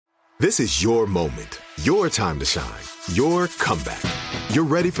This is your moment, your time to shine, your comeback. You're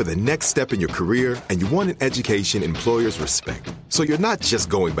ready for the next step in your career, and you want an education employers respect. So you're not just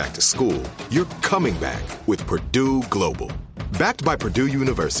going back to school, you're coming back with Purdue Global. Backed by Purdue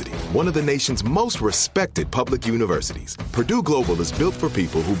University, one of the nation's most respected public universities, Purdue Global is built for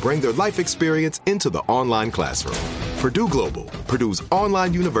people who bring their life experience into the online classroom. Purdue Global, Purdue's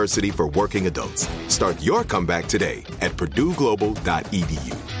online university for working adults. Start your comeback today at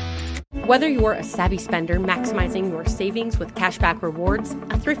purdueglobal.edu. Whether you're a savvy spender maximizing your savings with cashback rewards,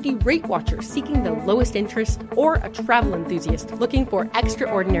 a thrifty rate watcher seeking the lowest interest, or a travel enthusiast looking for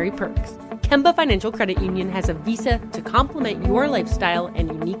extraordinary perks, Kemba Financial Credit Union has a visa to complement your lifestyle and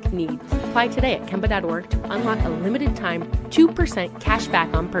unique needs. Apply today at Kemba.org to unlock a limited time 2% cash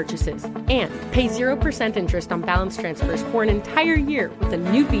back on purchases and pay 0% interest on balance transfers for an entire year with a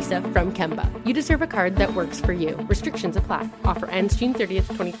new visa from Kemba. You deserve a card that works for you. Restrictions apply. Offer ends June 30th,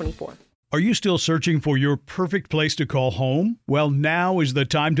 2024. Are you still searching for your perfect place to call home? Well, now is the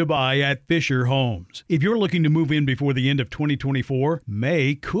time to buy at Fisher Homes. If you're looking to move in before the end of 2024,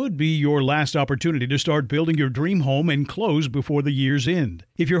 May could be your last opportunity to start building your dream home and close before the year's end.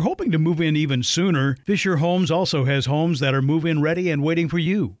 If you're hoping to move in even sooner, Fisher Homes also has homes that are move-in ready and waiting for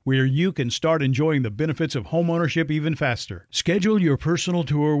you, where you can start enjoying the benefits of homeownership even faster. Schedule your personal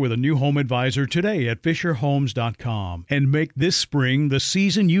tour with a new home advisor today at FisherHomes.com and make this spring the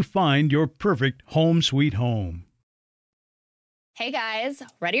season you find your perfect home sweet home. Hey guys,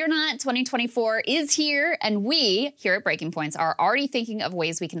 ready or not, 2024 is here, and we here at Breaking Points are already thinking of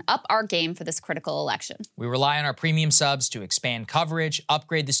ways we can up our game for this critical election. We rely on our premium subs to expand coverage,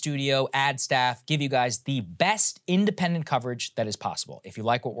 upgrade the studio, add staff, give you guys the best independent coverage that is possible. If you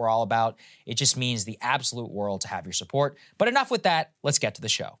like what we're all about, it just means the absolute world to have your support. But enough with that, let's get to the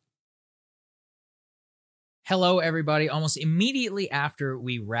show. Hello, everybody. Almost immediately after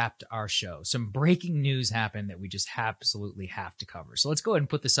we wrapped our show, some breaking news happened that we just absolutely have to cover. So let's go ahead and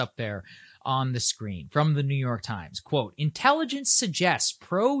put this up there on the screen from the New York Times. Quote, intelligence suggests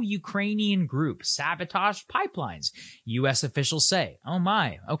pro-Ukrainian group sabotage pipelines, U.S. officials say. Oh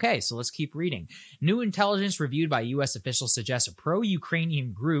my. Okay, so let's keep reading. New intelligence reviewed by U.S. officials suggests a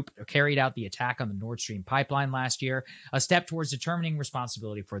pro-Ukrainian group carried out the attack on the Nordstream pipeline last year, a step towards determining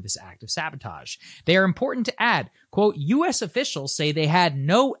responsibility for this act of sabotage. They are important to add, quote, U.S. officials say they had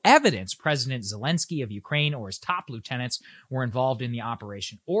no evidence President Zelensky of Ukraine or his top lieutenants were involved in the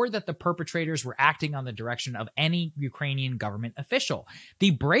operation, or that the perpetrators were acting on the direction of any Ukrainian government official.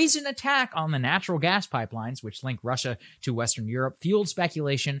 The brazen attack on the natural gas pipelines, which link Russia to Western Europe, fueled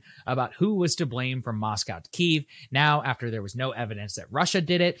speculation about who was to blame from Moscow to Kyiv. Now, after there was no evidence that Russia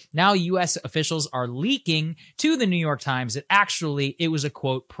did it, now U.S. officials are leaking to the New York Times that actually it was a,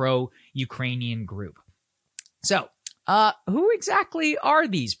 quote, pro-Ukrainian group. So, who exactly are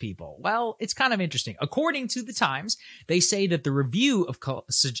these people? Well, it's kind of interesting. According to the Times, they say that the review of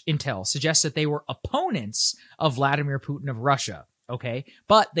intel suggests that they were opponents of Vladimir Putin of Russia, okay?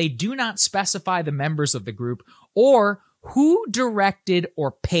 But they do not specify the members of the group or who directed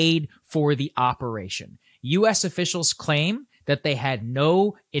or paid for the operation. U.S. officials claim that they had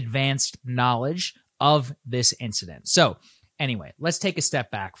no advanced knowledge of this incident. So, anyway, let's take a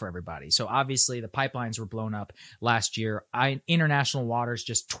step back for everybody. So obviously the pipelines were blown up last year. International waters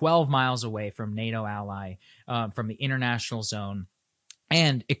just 12 miles away from NATO ally, from the international zone.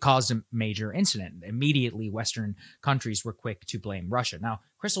 And it caused a major incident. Immediately, Western countries were quick to blame Russia. Now,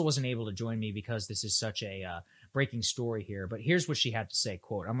 Crystal wasn't able to join me because this is such a breaking story here. But here's what she had to say,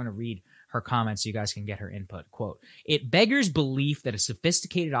 quote, I'm going to read her comments so you guys can get her input. Quote, it beggars belief that a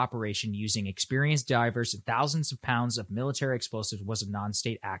sophisticated operation using experienced divers and thousands of pounds of military explosives was a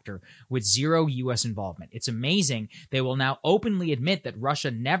non-state actor with zero U.S. involvement. It's amazing they will now openly admit that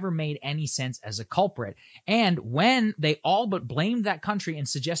Russia never made any sense as a culprit. And when they all but blamed that country and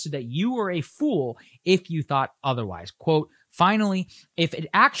suggested that you were a fool if you thought otherwise. Quote, finally, if it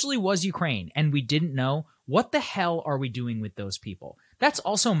actually was Ukraine and we didn't know, what the hell are we doing with those people? That's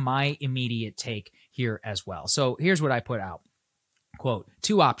also my immediate take here as well. So here's what I put out. Quote,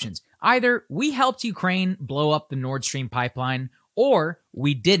 two options. Either we helped Ukraine blow up the Nord Stream pipeline, or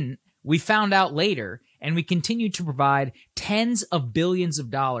we didn't. We found out later, and we continue to provide tens of billions of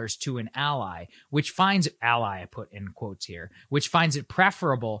dollars to an ally, which finds ally, I put in quotes here, which finds it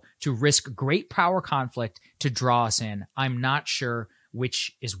preferable to risk great power conflict to draw us in. I'm not sure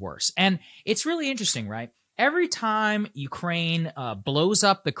which is worse. And it's really interesting, right? Every time Ukraine blows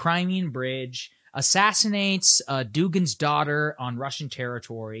up the Crimean Bridge, assassinates Dugin's daughter on Russian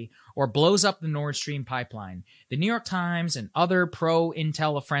territory or blows up the Nordstream pipeline, the New York Times and other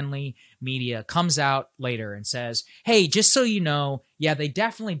pro-Intel-friendly media comes out later and says, hey, just so you know, yeah, they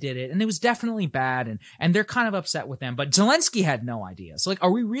definitely did it, and it was definitely bad, and they're kind of upset with them, but Zelensky had no idea. So, like,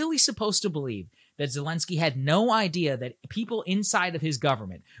 are we really supposed to believe that Zelensky had no idea that people inside of his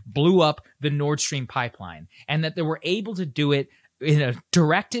government blew up the Nord Stream pipeline and that they were able to do it in a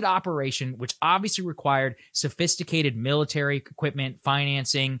directed operation, which obviously required sophisticated military equipment,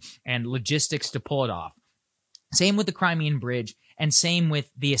 financing, and logistics to pull it off? Same with the Crimean Bridge, and same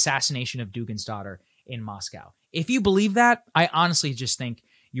with the assassination of Dugin's daughter in Moscow. If you believe that, I honestly just think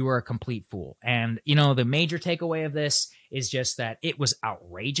you are a complete fool. And, you know, the major takeaway of this is just that it was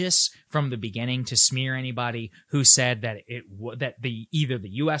outrageous from the beginning to smear anybody who said that either the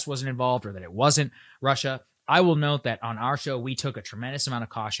U.S. wasn't involved or that it wasn't Russia. I will note that on our show, we took a tremendous amount of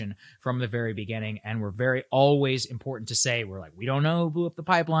caution from the very beginning, and we're very always important to say, we're like, we don't know who blew up the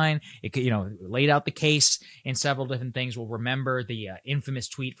pipeline. It could, laid out the case in several different things. We'll remember the infamous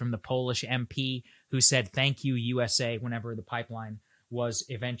tweet from the Polish MP who said, thank you, USA, whenever the pipeline was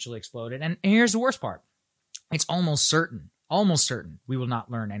eventually exploded. And here's the worst part. It's almost certain we will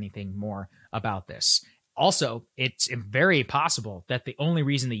not learn anything more about this. Also, it's very possible that the only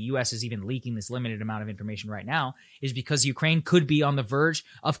reason the U.S. is even leaking this limited amount of information right now is because Ukraine could be on the verge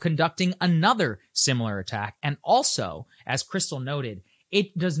of conducting another similar attack. And also, as Crystal noted,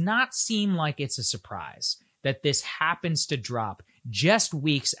 it does not seem like it's a surprise that this happens to drop just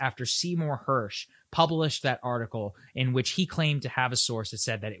weeks after Seymour Hersh published that article in which he claimed to have a source that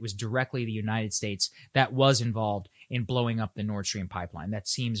said that it was directly the United States that was involved in blowing up the Nord Stream pipeline. That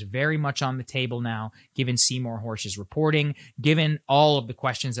seems very much on the table now, given Seymour Hersh's reporting, given all of the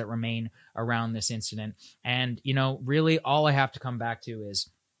questions that remain around this incident. And, really all I have to come back to is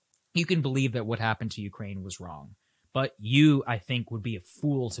you can believe that what happened to Ukraine was wrong, but you, I think, would be a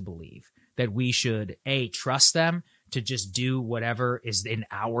fool to believe that we should, A, trust them to just do whatever is in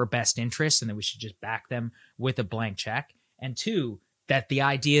our best interest and that we should just back them with a blank check. And two, that the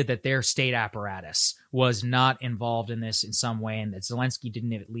idea that their state apparatus was not involved in this in some way and that Zelensky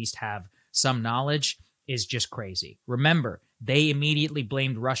didn't at least have some knowledge is just crazy. Remember, they immediately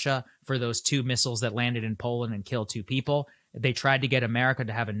blamed Russia for those 2 missiles that landed in Poland and killed 2 people. They tried to get America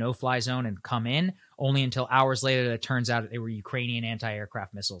to have a no-fly zone and come in, only until hours later it turns out that they were Ukrainian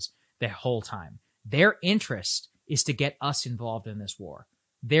anti-aircraft missiles the whole time. Their interest is to get us involved in this war.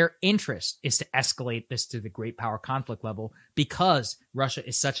 Their interest is to escalate this to the great power conflict level because Russia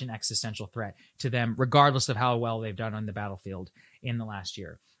is such an existential threat to them, regardless of how well they've done on the battlefield in the last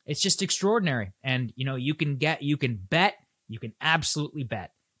year. It's just extraordinary. And, you can absolutely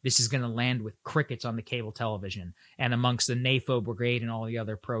bet this is going to land with crickets on the cable television and amongst the NAFO brigade and all the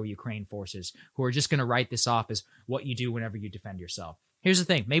other pro-Ukraine forces who are just going to write this off as what you do whenever you defend yourself. Here's the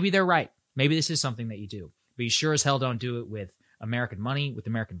thing. Maybe they're right. Maybe this is something that you do. But you sure as hell don't do it with American money, with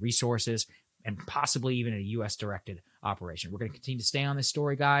American resources, and possibly even a U.S.-directed operation. We're going to continue to stay on this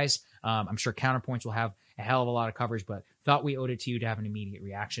story, guys. I'm sure Counterpoints will have a hell of a lot of coverage, but thought we owed it to you to have an immediate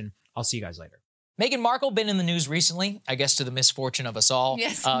reaction. I'll see you guys later. Meghan Markle been in the news recently, I guess to the misfortune of us all.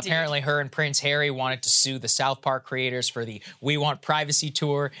 Yes, apparently her and Prince Harry wanted to sue the South Park creators for the We Want Privacy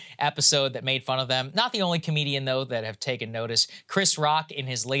Tour episode that made fun of them. Not the only comedian, though, that have taken notice. Chris Rock, in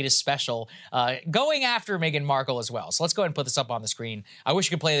his latest special, going after Meghan Markle as well. So let's go ahead and put this up on the screen. I wish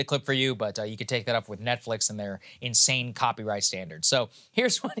I could play the clip for you, but you could take that up with Netflix and their insane copyright standards. So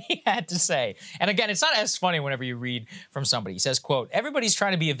here's what he had to say. And again, it's not as funny whenever you read from somebody. He says, quote, "Everybody's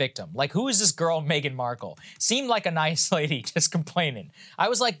trying to be a victim. Like, who is this girl, Meghan Markle? Seemed like a nice lady, just complaining. I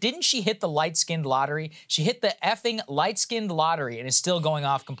was like, didn't she hit the light-skinned lottery? She hit the effing light-skinned lottery and is still going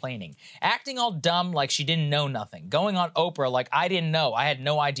off complaining. Acting all dumb like she didn't know nothing. Going on Oprah like I didn't know. I had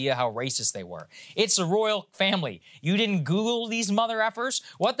no idea how racist they were. It's a royal family. You didn't Google these mother effers?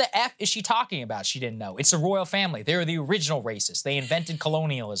 What the F is she talking about? She didn't know. It's a royal family. They're the original racists. They invented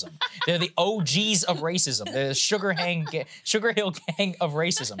colonialism. They're the OGs of racism. They're the Sugar Hill Gang of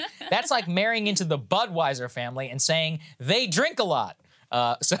racism. That's like marrying into the Budweiser family and saying they drink a lot."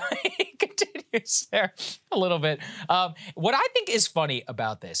 So he continues there a little bit. What I think is funny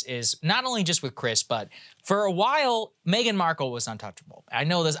about this is not only just with Chris, but for a while, Meghan Markle was untouchable. I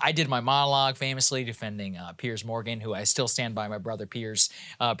know this. I did my monologue famously defending Piers Morgan, who I still stand by my brother Piers,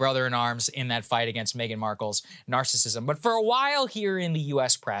 brother in arms in that fight against Meghan Markle's narcissism. But for a while here in the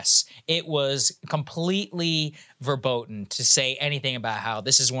U.S. press, it was completely verboten to say anything about how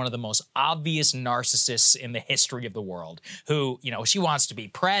this is one of the most obvious narcissists in the history of the world, who, she wants to be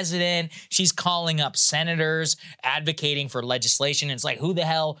president. She's calling up senators, advocating for legislation. It's like, who the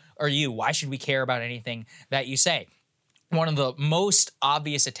hell are you? Why should we care about anything that you say? One of the most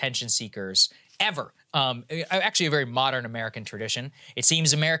obvious attention seekers ever. Actually, a very modern American tradition. It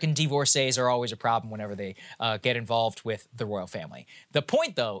seems American divorcees are always a problem whenever they get involved with the royal family. The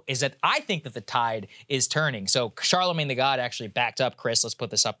point, though, is that I think that the tide is turning. So Charlemagne the God actually backed up, Chris, let's put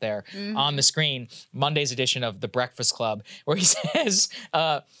this up there on the screen, Monday's edition of The Breakfast Club, where he says,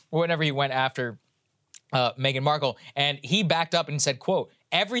 whenever he went after Meghan Markle, and he backed up and said, quote,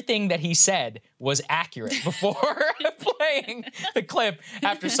 everything that he said was accurate before playing the clip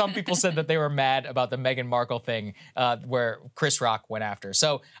after some people said that they were mad about the Meghan Markle thing where Chris Rock went after.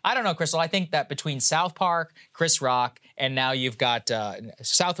 So I don't know, Crystal. I think that between South Park, Chris Rock, and now you've got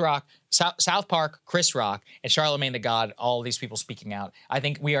South Park, Chris Rock, and Charlemagne the God, all these people speaking out, I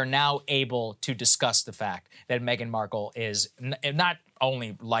think we are now able to discuss the fact that Meghan Markle is not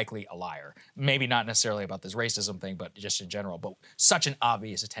only likely a liar, maybe not necessarily about this racism thing, but just in general, but such an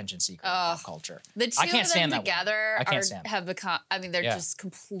obvious attention seeker in pop culture. The two I can't of them stand together that have become, I mean, they're just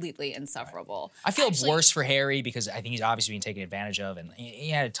completely insufferable. Right. I feel worse for Harry because I think he's obviously being taken advantage of, and he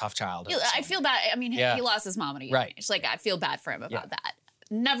had a tough childhood. I feel bad. I mean, he lost his mom at a young age. Like, I feel bad for him about that.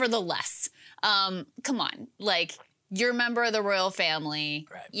 Nevertheless, come on, like, you're a member of the royal family.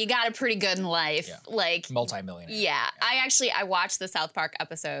 Right. You got it pretty good in life. Yeah. Like multi-millionaire. Yeah. I watched the South Park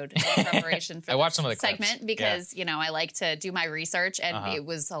episode in preparation for I watched some of the segment clips. Because, you know, I like to do my research, and it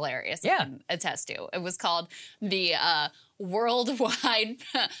was hilarious. Yeah. I can attest to. It was called the Worldwide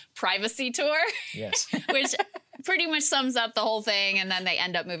Privacy Tour. Yes. Which pretty much sums up the whole thing, and then they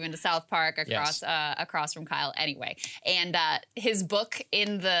end up moving to South Park across from Kyle anyway. And his book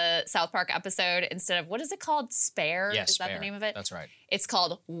in the South Park episode, instead of, what is it called? Spare? Yes, is that the name of it? That's right. It's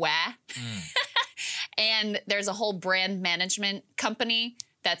called Wah. And there's a whole brand management company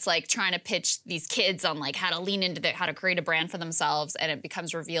that's like trying to pitch these kids on like how to lean into how to create a brand for themselves. And it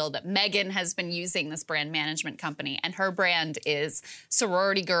becomes revealed that Meghan has been using this brand management company, and her brand is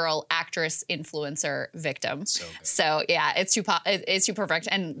sorority girl, actress, influencer, victim. So yeah, it's too perfect.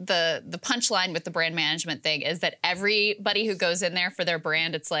 And the punchline with the brand management thing is that everybody who goes in there for their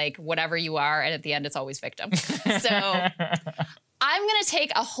brand, it's like whatever you are, and at the end it's always victim. So I'm going to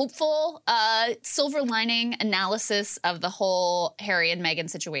take a hopeful silver lining analysis of the whole Harry and Meghan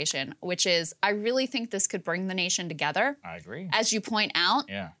situation, which is I really think this could bring the nation together. I agree. As you point out,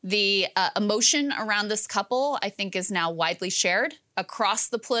 the emotion around this couple, I think, is now widely shared across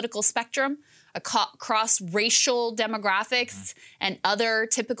the political spectrum, across racial demographics and other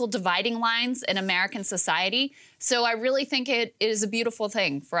typical dividing lines in American society. So I really think it is a beautiful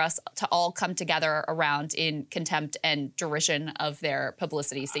thing for us to all come together around in contempt and derision of their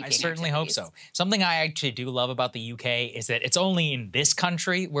publicity-seeking I certainly hope so. Something I actually do love about the UK is that it's only in this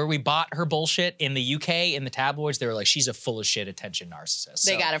country where we bought her bullshit. In the UK, in the tabloids, they were like, she's a full of shit attention narcissist.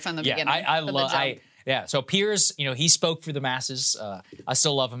 They got it from the beginning. I love. Yeah, so Piers, you know, he spoke for the masses. I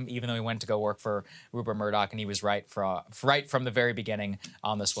still love him, even though he went to go work for Rupert Murdoch, and he was right from the very beginning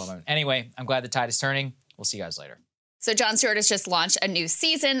on this woman. Anyway, I'm glad the tide is turning. We'll see you guys later. So Jon Stewart has just launched a new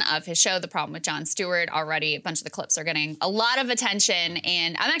season of his show, The Problem with Jon Stewart. Already, a bunch of the clips are getting a lot of attention,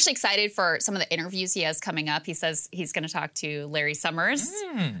 and I'm actually excited for some of the interviews he has coming up. He says he's going to talk to Larry Summers.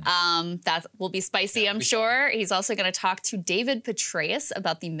 That will be spicy, I'm sure. Fun. He's also going to talk to David Petraeus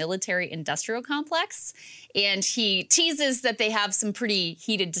about the military-industrial complex, and he teases that they have some pretty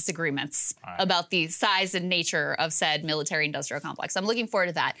heated disagreements about the size and nature of said military-industrial complex. I'm looking forward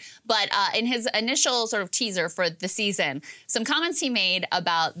to that. But in his initial sort of teaser for the season, some comments he made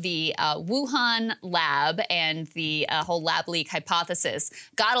about the Wuhan lab and the whole lab leak hypothesis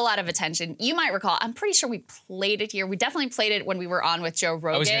got a lot of attention. You might recall, I'm pretty sure we played it here. We definitely played it when we were on with Joe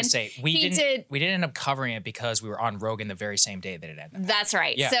Rogan. I was going to say, we didn't end up covering it because we were on Rogan the very same day that it ended. That's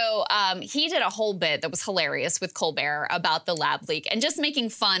right. Yeah. So he did a whole bit that was hilarious with Colbert about the lab leak and just making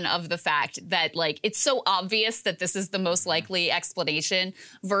fun of the fact that, like, it's so obvious that this is the most likely explanation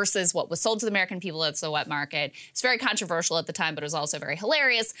versus what was sold to the American people at the wet market. It's very controversial at the time, but it was also very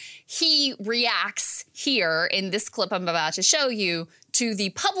hilarious. He reacts here in this clip I'm about to show you to the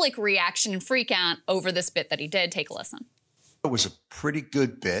public reaction and freak out over this bit that he did. Take a listen. It was a pretty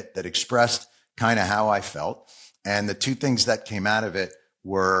good bit that expressed kind of how I felt. And the two things that came out of it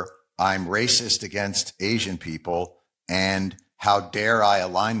were I'm racist against Asian people and how dare I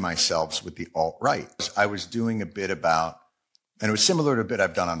align myself with the alt-right. I was doing a bit about, and it was similar to a bit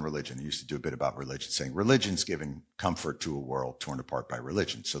I've done on religion. I used to do a bit about religion, saying religion's giving comfort to a world torn apart by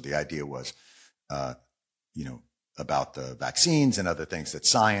religion. So the idea was, about the vaccines and other things that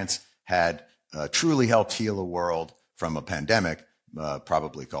science had truly helped heal a world from a pandemic,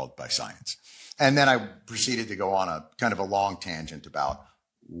 probably called by science. And then I proceeded to go on a kind of a long tangent about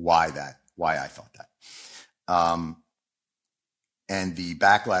why I thought that. And the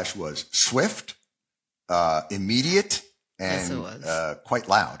backlash was swift, immediate, and quite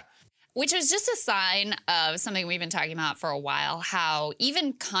loud. Which is just a sign of something we've been talking about for a while, how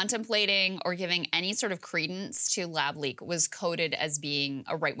even contemplating or giving any sort of credence to Lab Leak was coded as being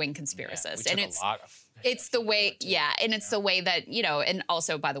a right-wing conspiracist. Yeah, and it's the way, and it's the way that, and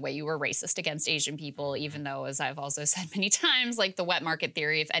also, by the way, you were racist against Asian people, even though, as I've also said many times, like the wet market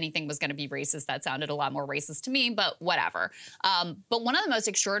theory, if anything was going to be racist, that sounded a lot more racist to me, but whatever. But one of the most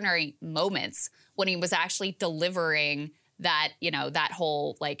extraordinary moments when he was actually delivering that, that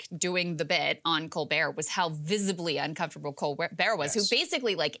whole, like, doing the bit on Colbert was how visibly uncomfortable Colbert was, who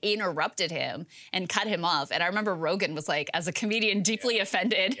basically, like, interrupted him and cut him off. And I remember Rogan was, like, as a comedian, deeply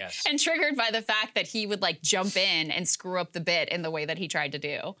offended and triggered by the fact that he would, like, jump in and screw up the bit in the way that he tried to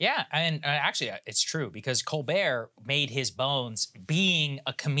do. Yeah, and actually, it's true, because Colbert made his bones being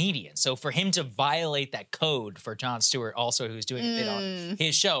a comedian. So for him to violate that code for Jon Stewart, also who's doing a bit on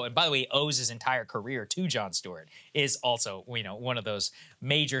his show, and by the way, owes his entire career to Jon Stewart, is also, one of those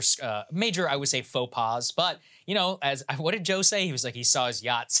major, I would say, faux pas. But, as what did Joe say? He was like, he saw his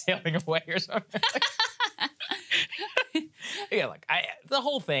yacht sailing away or something. Yeah, look, the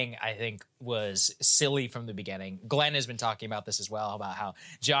whole thing, I think, was silly from the beginning. Glenn has been talking about this as well, about how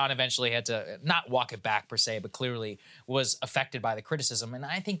John eventually had to not walk it back per se, but clearly was affected by the criticism. And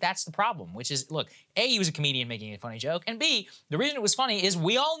I think that's the problem, which is, look, A, he was a comedian making a funny joke, and B, the reason it was funny is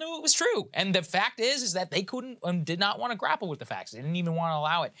we all knew it was true. And the fact is that they couldn't, did not want to grapple with the facts. They didn't even want to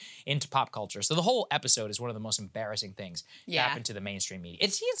allow it into pop culture. So the whole episode is one of the most embarrassing things that happened to the mainstream media.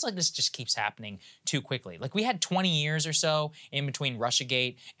 It seems like this just keeps happening too quickly. Like, we had 20 years or so in between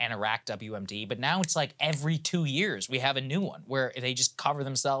Russiagate and Iraq WMD, but now it's like every 2 years we have a new one where they just cover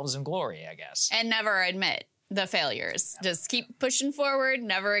themselves in glory, I guess. And never admit the failures. Just keep pushing forward,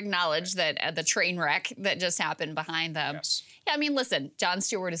 never acknowledge that the train wreck that just happened behind them. Yes. Yeah, I mean, listen, Jon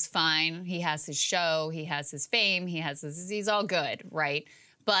Stewart is fine. He has his show, he has his fame, he's all good, right?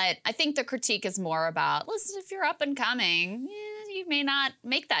 But I think the critique is more about, listen, if you're up and coming, you may not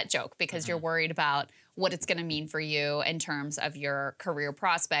make that joke because you're worried about what it's going to mean for you in terms of your career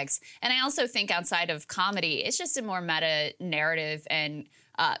prospects. And I also think outside of comedy, it's just a more meta narrative and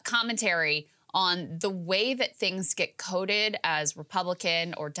commentary on the way that things get coded as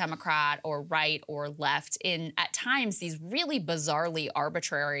Republican or Democrat or right or left in, at times, these really bizarrely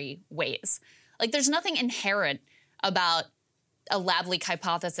arbitrary ways. Like, there's nothing inherent about a lab leak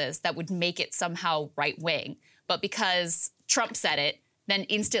hypothesis that would make it somehow right-wing. But because Trump said it, then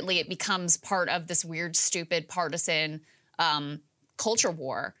instantly it becomes part of this weird, stupid, partisan culture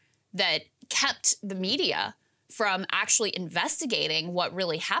war that kept the media from actually investigating what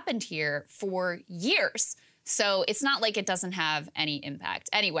really happened here for years. So it's not like it doesn't have any impact.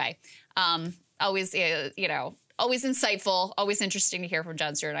 Anyway, always, always insightful, always interesting to hear from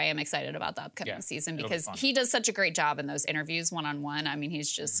Jon Stewart. I am excited about the upcoming season because he does such a great job in those interviews one-on-one. I mean,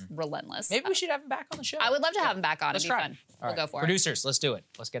 he's just relentless. Maybe we should have him back on the show. I would love to have him back on. Let's It'd be try. fun. We'll go for it. Producers, let's do it.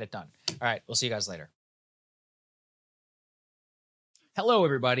 Let's get it done. All right, we'll see you guys later. Hello,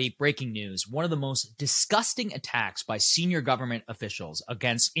 everybody. Breaking news. One of the most disgusting attacks by senior government officials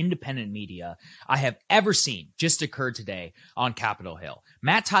against independent media I have ever seen just occurred today on Capitol Hill.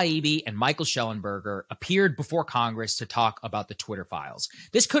 Matt Taibbi and Michael Schellenberger appeared before Congress to talk about the Twitter files.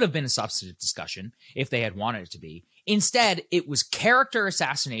 This could have been a substantive discussion if they had wanted it to be. Instead, it was character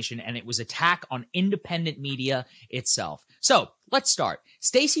assassination, and it was attack on independent media itself. So let's start.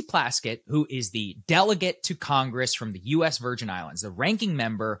 Stacey Plaskett, who is the delegate to Congress from the U.S. Virgin Islands, the ranking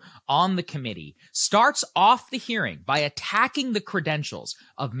member on the committee, starts off the hearing by attacking the credentials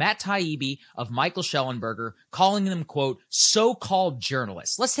of Matt Taibbi, of Michael Schellenberger, calling them, quote, so-called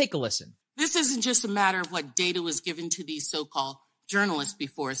journalists. Let's take a listen. This isn't just a matter of what data was given to these so-called journalists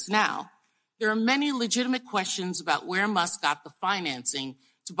before us now. There are many legitimate questions about where Musk got the financing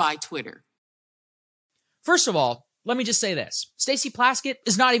to buy Twitter. First of all, let me just say this. Stacey Plaskett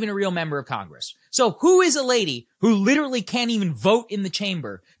is not even a real member of Congress. So who is a lady who literally can't even vote in the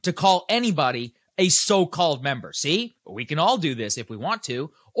chamber to call anybody a so-called member? See, we can all do this if we want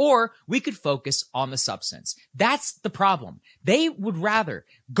to, or we could focus on the substance. That's the problem. They would rather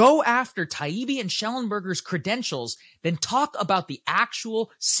go after Taibbi and Schellenberger's credentials than talk about the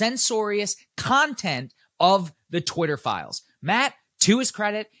actual censorious content of the Twitter files. Matt, to his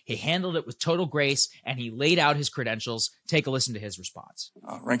credit, he handled it with total grace, and he laid out his credentials. Take a listen to his response.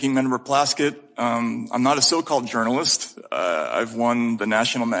 Ranking Member Plaskett, I'm not a so-called journalist. I've won the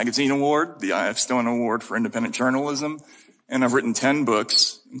National Magazine Award, the I.F. Stone Award for Independent Journalism, and I've written 10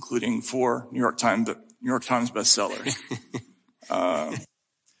 books, including 4 New York Times bestsellers.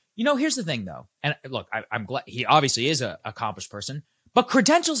 Here's the thing, though. And look, I'm glad he obviously is an accomplished person, but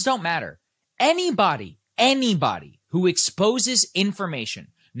credentials don't matter. Anybody who exposes information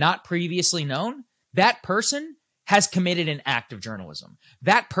not previously known, that person has committed an act of journalism.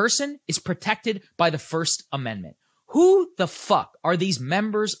 That person is protected by the First Amendment. Who the fuck are these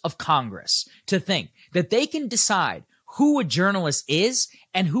members of Congress to think that they can decide who a journalist is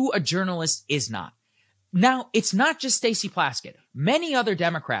and who a journalist is not? Now, it's not just Stacey Plaskett. Many other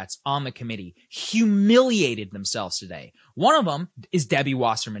Democrats on the committee humiliated themselves today. One of them is Debbie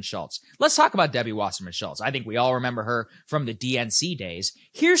Wasserman Schultz. Let's talk about Debbie Wasserman Schultz. I think we all remember her from the DNC days.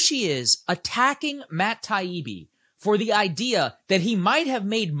 Here she is attacking Matt Taibbi for the idea that he might have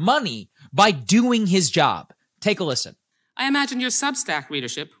made money by doing his job. Take a listen. I imagine your Substack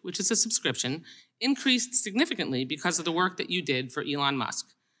readership, which is a subscription, increased significantly because of the work that you did for Elon Musk.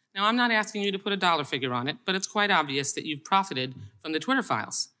 Now, I'm not asking you to put a dollar figure on it, but it's quite obvious that you've profited from the Twitter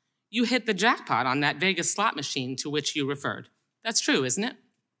files. You hit the jackpot on that Vegas slot machine to which you referred. That's true, isn't it?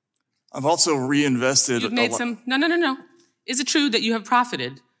 I've also reinvested. You've made some. No. Is it true that you have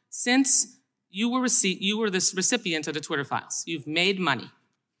profited since you were the recipient of the Twitter files? You've made money.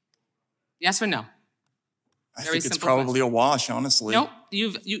 Yes or no? I think it's probably a wash, honestly. No,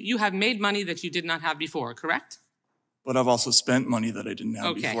 you have made money that you did not have before, correct? But I've also spent money that I didn't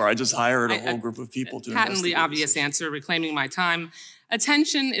have before. I just hired a whole group of people to patently obvious answer, reclaiming my time.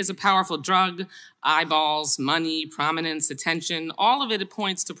 Attention is a powerful drug. Eyeballs, money, prominence, attention, all of it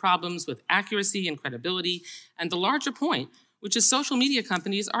points to problems with accuracy and credibility. And the larger point, which is social media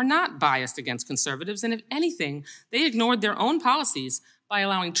companies are not biased against conservatives. And if anything, they ignored their own policies by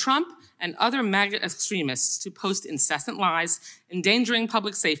allowing Trump and other MAGA extremists to post incessant lies, endangering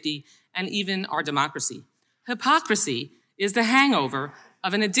public safety and even our democracy. Hypocrisy is the hangover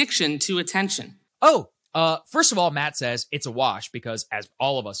of an addiction to attention. First of all, Matt says it's a wash because, as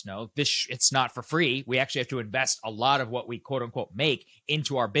all of us know, it's not for free. We actually have to invest a lot of what we quote unquote make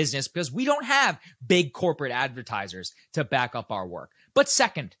into our business because we don't have big corporate advertisers to back up our work. But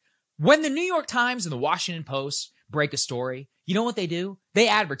second, when the New York Times and the Washington Post break a story, you know what they do? They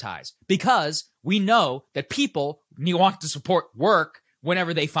advertise because we know that people want to support work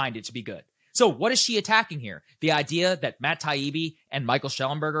whenever they find it to be good. So what is she attacking here? The idea that Matt Taibbi and Michael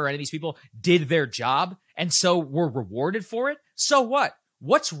Schellenberger or any of these people did their job and so were rewarded for it? So what?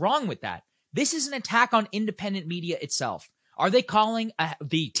 What's wrong with that? This is an attack on independent media itself. Are they calling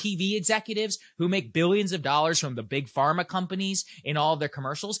the TV executives who make billions of dollars from the big pharma companies in all of their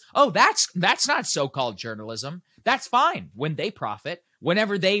commercials? Oh, that's not so-called journalism. That's fine when they profit.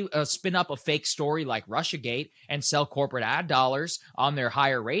 Whenever they spin up a fake story like Russiagate and sell corporate ad dollars on their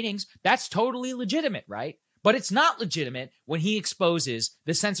higher ratings, that's totally legitimate, right? But it's not legitimate when he exposes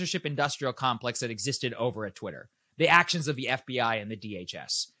the censorship industrial complex that existed over at Twitter, the actions of the FBI and the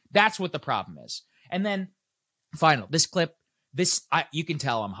DHS. That's what the problem is. And then, final, this clip, you can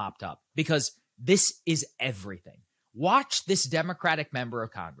tell I'm hopped up because this is everything. Watch this Democratic member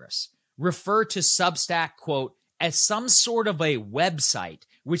of Congress refer to Substack, quote, as some sort of a website,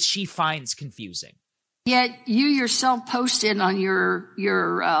 which she finds confusing. Yet you yourself posted on your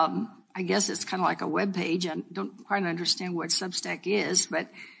I guess it's kind of like a web page. I don't quite understand what Substack is, but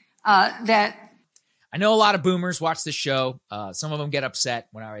that. I know a lot of boomers watch this show. Some of them get upset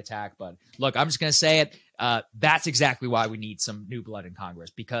when I attack, but look, I'm just going to say it. That's exactly why we need some new blood in Congress,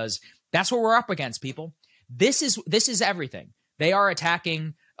 because that's what we're up against, people. This is everything. They are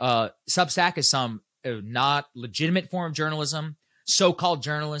attacking Substack as some not legitimate form of journalism. So-called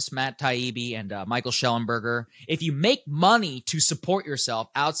journalists Matt Taibbi and Michael Schellenberger. If you make money to support yourself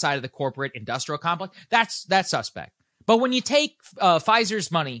outside of the corporate industrial complex, that's suspect. But when you take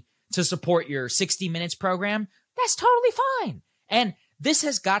Pfizer's money to support your 60 Minutes program, that's totally fine. And this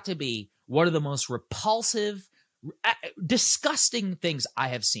has got to be one of the most repulsive, disgusting things I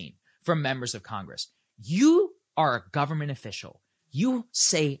have seen from members of Congress. You are a government official. You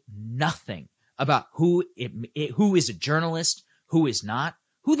say nothing about who is a journalist, who is not.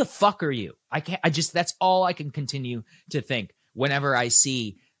 Who the fuck are you? That's all I can continue to think whenever I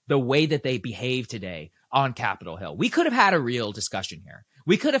see the way that they behave today on Capitol Hill. We could have had a real discussion here.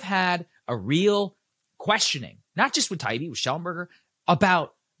 We could have had a real questioning, not just with Taibbi, with Schellenberger,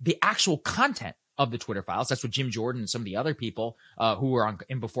 about the actual content of the Twitter files. That's what Jim Jordan and some of the other people who were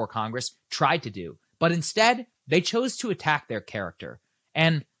in before Congress tried to do. But instead, they chose to attack their character.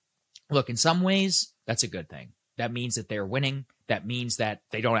 And look, in some ways, that's a good thing. That means that they're winning. That means that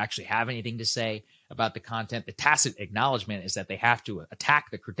they don't actually have anything to say about the content. The tacit acknowledgement is that they have to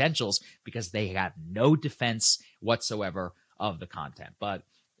attack the credentials because they have no defense whatsoever of the content. But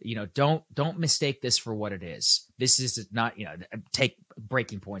don't mistake this for what it is. This is not, take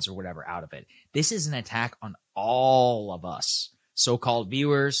breaking points or whatever out of it. This is an attack on all of us, so-called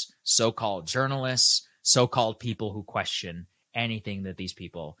viewers, so-called journalists, so-called people who question anything that these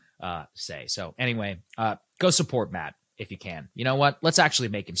people say. So anyway, go support Matt if you can. You know what? Let's actually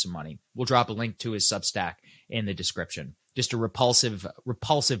make him some money. We'll drop a link to his Substack in the description. Just a repulsive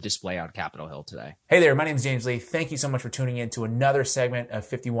display on Capitol Hill today. Hey there, my name is James Lee. Thank you so much for tuning in to another segment of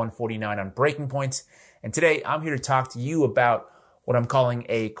 5149 on Breaking Points. And today I'm here to talk to you about what I'm calling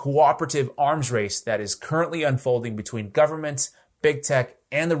a cooperative arms race that is currently unfolding between governments, big tech,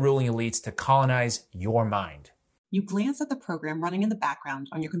 and the ruling elites to colonize your mind. You glance at the program running in the background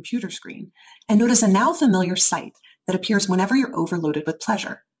on your computer screen and notice a now familiar sight that appears whenever you're overloaded with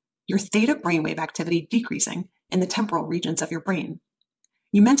pleasure. Your theta brainwave activity decreasing in the temporal regions of your brain.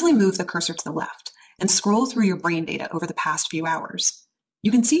 You mentally move the cursor to the left and scroll through your brain data over the past few hours.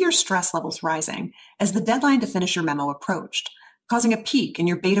 You can see your stress levels rising as the deadline to finish your memo approached, causing a peak in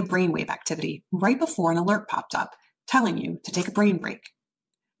your beta brainwave activity right before an alert popped up, telling you to take a brain break.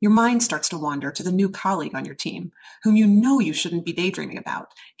 Your mind starts to wander to the new colleague on your team, whom you know you shouldn't be daydreaming about,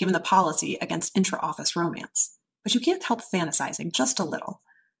 given the policy against intra-office romance. But you can't help fantasizing just a little.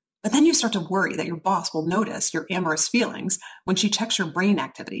 But then you start to worry that your boss will notice your amorous feelings when she checks your brain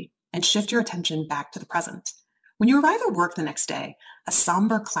activity and shift your attention back to the present. When you arrive at work the next day, a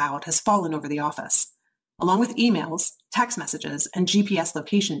somber cloud has fallen over the office. Along with emails, text messages, and GPS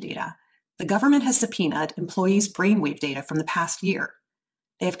location data, the government has subpoenaed employees' brainwave data from the past year.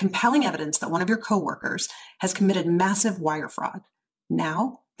 They have compelling evidence that one of your coworkers has committed massive wire fraud.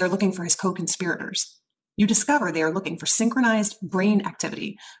 Now, they're looking for his co-conspirators. You discover they are looking for synchronized brain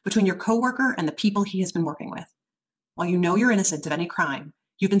activity between your coworker and the people he has been working with. While you know you're innocent of any crime,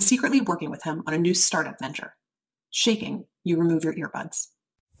 you've been secretly working with him on a new startup venture. Shaking, you remove your earbuds.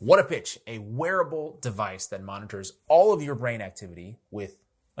 What a pitch, a wearable device that monitors all of your brain activity with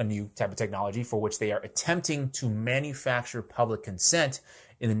a new type of technology for which they are attempting to manufacture public consent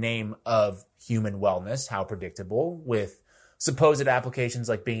in the name of human wellness. How predictable, with supposed applications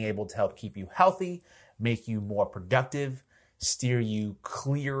like being able to help keep you healthy, make you more productive, steer you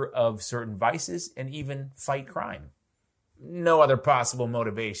clear of certain vices, and even fight crime. No other possible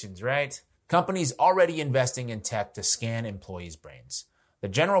motivations, right? Companies already investing in tech to scan employees' brains. The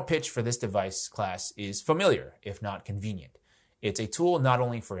general pitch for this device class is familiar, if not convenient. It's a tool not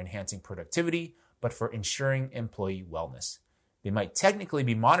only for enhancing productivity, but for ensuring employee wellness. They might technically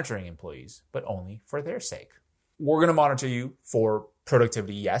be monitoring employees, but only for their sake. We're going to monitor you for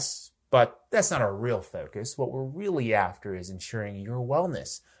productivity, yes, but that's not our real focus. What we're really after is ensuring your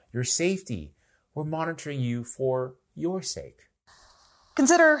wellness, your safety. We're monitoring you for your sake.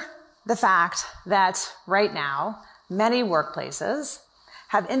 Consider the fact that right now, many workplaces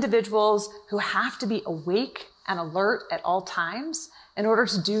have individuals who have to be awake and alert at all times in order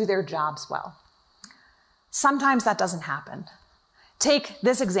to do their jobs well. Sometimes that doesn't happen. Take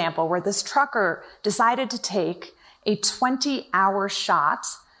this example where this trucker decided to take a 20-hour shot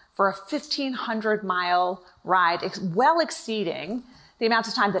for a 1,500-mile ride, well exceeding the amount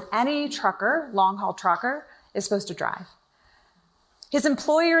of time that any trucker, long-haul trucker, is supposed to drive. His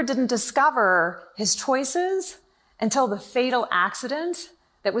employer didn't discover his choices until the fatal accident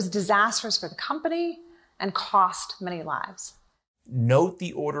that was disastrous for the company and cost many lives. Note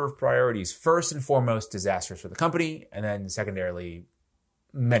the order of priorities. First and foremost, disastrous for the company, and then secondarily,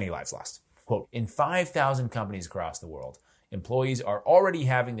 many lives lost. Quote, in 5,000 companies across the world, employees are already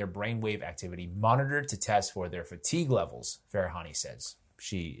having their brainwave activity monitored to test for their fatigue levels, Farahani says.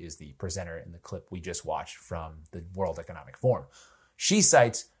 She is the presenter in the clip we just watched from the World Economic Forum. She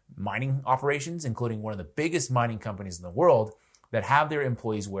cites mining operations, including one of the biggest mining companies in the world, that have their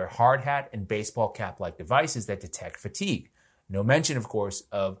employees wear hard hat and baseball cap-like devices that detect fatigue. No mention, of course,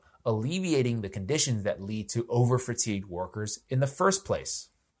 of alleviating the conditions that lead to over-fatigued workers in the first place.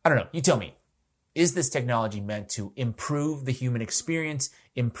 I don't know, you tell me. Is this technology meant to improve the human experience,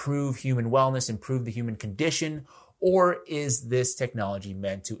 improve human wellness, improve the human condition, or is this technology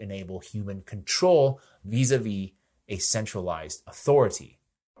meant to enable human control vis-a-vis a centralized authority?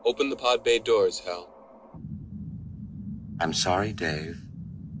 Open the pod bay doors, Hal. I'm sorry, Dave.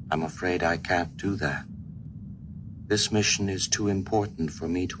 I'm afraid I can't do that. This mission is too important for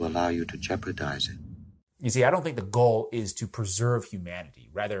me to allow you to jeopardize it. You see, I don't think the goal is to preserve humanity.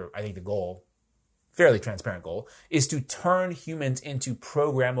 Rather, I think the goal, fairly transparent goal, is to turn humans into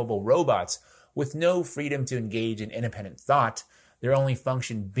programmable robots with no freedom to engage in independent thought, their only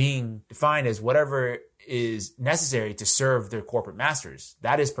function being defined as whatever is necessary to serve their corporate masters.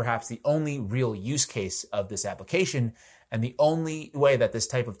 That is perhaps the only real use case of this application, and the only way that this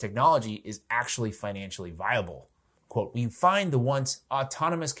type of technology is actually financially viable. Quote, we find the once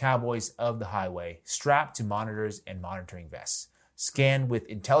autonomous cowboys of the highway strapped to monitors and monitoring vests, scanned with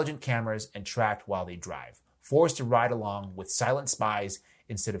intelligent cameras and tracked while they drive, forced to ride along with silent spies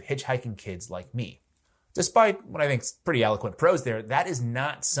instead of hitchhiking kids like me. Despite what I think is pretty eloquent prose there, that is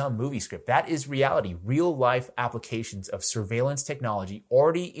not some movie script. That is reality, real-life applications of surveillance technology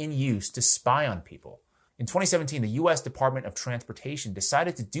already in use to spy on people. In 2017, the U.S. Department of Transportation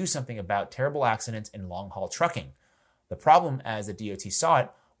decided to do something about terrible accidents in long-haul trucking. The problem, as the DOT saw it,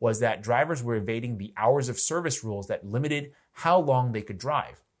 was that drivers were evading the hours of service rules that limited how long they could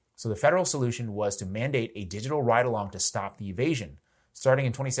drive. So the federal solution was to mandate a digital ride-along to stop the evasion. Starting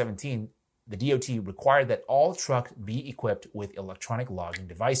in 2017, the DOT required that all trucks be equipped with electronic logging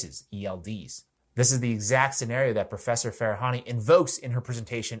devices, ELDs. This is the exact scenario that Professor Farahani invokes in her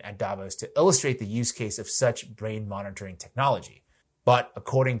presentation at Davos to illustrate the use case of such brain monitoring technology. But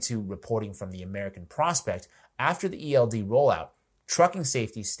according to reporting from the American Prospect, after the ELD rollout, trucking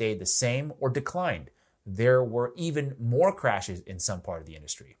safety stayed the same or declined. There were even more crashes in some part of the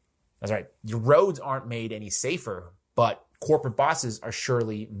industry. That's right, your roads aren't made any safer, but corporate bosses are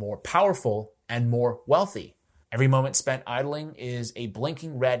surely more powerful and more wealthy. Every moment spent idling is a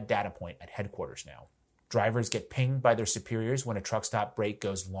blinking red data point at headquarters now. Drivers get pinged by their superiors when a truck stop break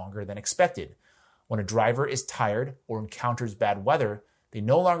goes longer than expected. When a driver is tired or encounters bad weather, they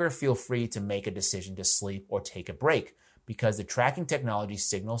no longer feel free to make a decision to sleep or take a break because the tracking technology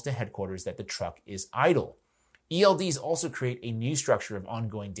signals to headquarters that the truck is idle. ELDs also create a new structure of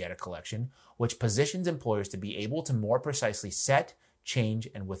ongoing data collection, which positions employers to be able to more precisely set, change,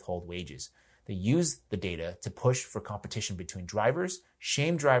 and withhold wages. They use the data to push for competition between drivers,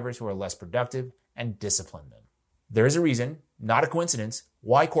 shame drivers who are less productive, and discipline them. There is a reason, not a coincidence,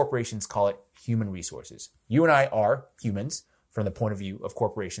 why corporations call it human resources. You and I are humans, from the point of view of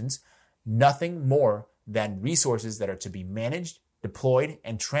corporations, nothing more than resources that are to be managed, deployed,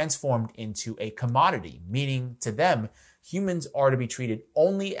 and transformed into a commodity, meaning to them, humans are to be treated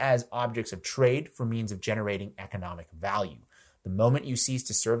only as objects of trade for means of generating economic value. The moment you cease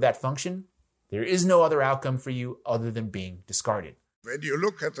to serve that function, there is no other outcome for you other than being discarded. When you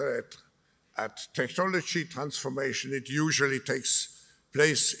look at it, at technology transformation, it usually takes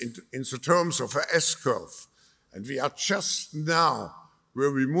place in the terms of an S-curve. And we are just now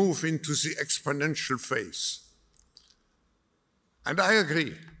where we move into the exponential phase. And I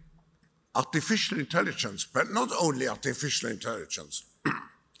agree, artificial intelligence, but not only artificial intelligence,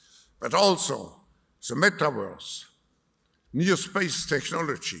 but also the metaverse, near space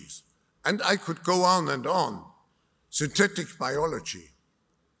technologies, and I could go on and on, synthetic biology.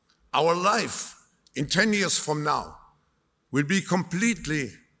 Our life in 10 years from now will be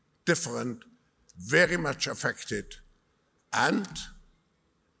completely different, very much affected, and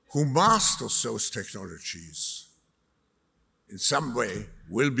who masters those technologies in some way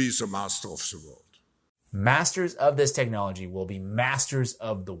will be the master of the world. Masters of this technology will be masters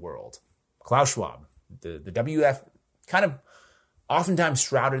of the world. Klaus Schwab, the WF, kind of oftentimes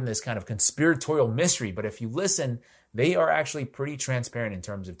shrouded in this kind of conspiratorial mystery, but if you listen, they are actually pretty transparent in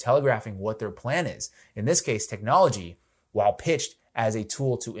terms of telegraphing what their plan is. In this case, technology, while pitched as a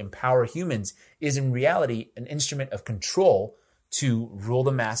tool to empower humans, is in reality an instrument of control to rule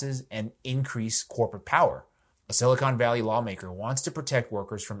the masses and increase corporate power. A Silicon Valley lawmaker wants to protect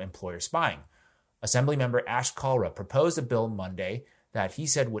workers from employer spying. Assemblymember Ash Kalra proposed a bill Monday that he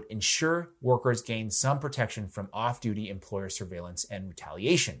said would ensure workers gain some protection from off-duty employer surveillance and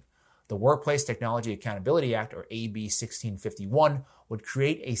retaliation. The Workplace Technology Accountability Act, or AB 1651, would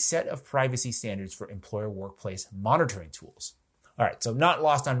create a set of privacy standards for employer workplace monitoring tools. All right, so not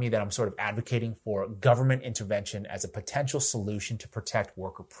lost on me that I'm sort of advocating for government intervention as a potential solution to protect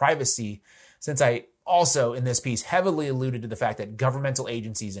worker privacy, since I also, in this piece, heavily alluded to the fact that governmental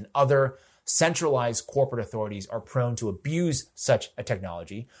agencies and other centralized corporate authorities are prone to abuse such a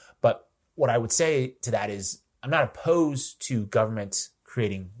technology. But what I would say to that is I'm not opposed to government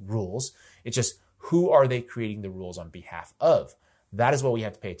creating rules. It's just who are they creating the rules on behalf of? That is what we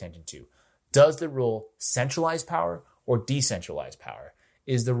have to pay attention to. Does the rule centralize power or decentralize power?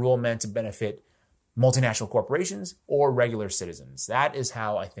 Is the rule meant to benefit multinational corporations or regular citizens? That is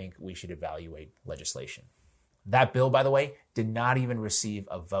how I think we should evaluate legislation. That bill, by the way, did not even receive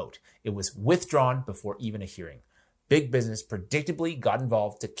a vote. It was withdrawn before even a hearing. Big business predictably got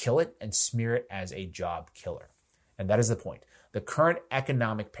involved to kill it and smear it as a job killer. And that is the point. The current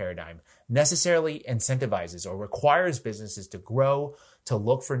economic paradigm necessarily incentivizes or requires businesses to grow, to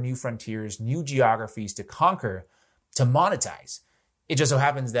look for new frontiers, new geographies to conquer, to monetize. It just so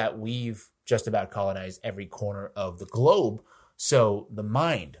happens that we've just about colonized every corner of the globe. So the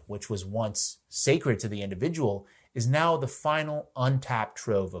mind, which was once sacred to the individual, is now the final untapped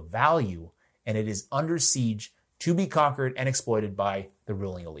trove of value, and it is under siege to be conquered and exploited by the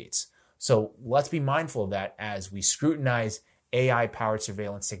ruling elites. So let's be mindful of that as we scrutinize AI-powered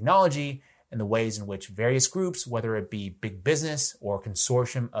surveillance technology and the ways in which various groups, whether it be big business or a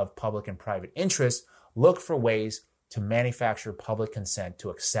consortium of public and private interests, look for ways to manufacture public consent to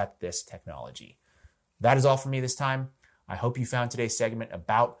accept this technology. That is all for me this time. I hope you found today's segment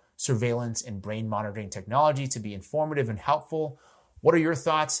about surveillance and brain monitoring technology to be informative and helpful. What are your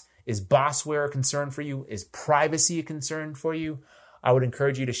thoughts? Is bossware a concern for you? Is privacy a concern for you? I would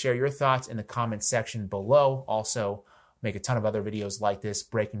encourage you to share your thoughts in the comments section below. Also, make a ton of other videos like this,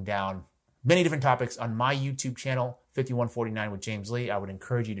 breaking down many different topics on my YouTube channel, 5149 with James Lee. I would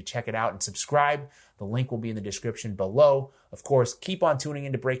encourage you to check it out and subscribe. The link will be in the description below. Of course, keep on tuning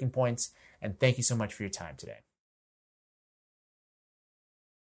into Breaking Points, and thank you so much for your time today.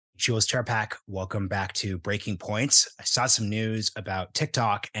 Jules Terpak, welcome back to Breaking Points. I saw some news about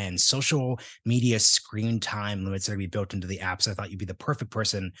TikTok and social media screen time limits that are going to be built into the app. So I thought you'd be the perfect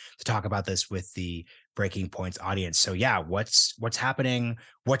person to talk about this with the Breaking Points audience. So yeah, what's happening?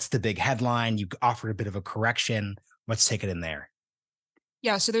 What's the big headline? You offered a bit of a correction. Let's take it in there.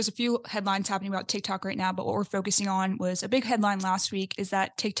 Yeah, so there's a few headlines happening about TikTok right now, but what we're focusing on was a big headline last week is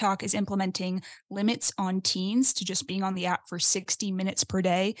that TikTok is implementing limits on teens to just being on the app for 60 minutes per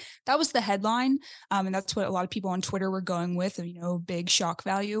day. That was the headline, and that's what a lot of people on Twitter were going with, big shock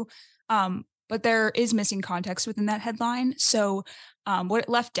value. But there is missing context within that headline. So what it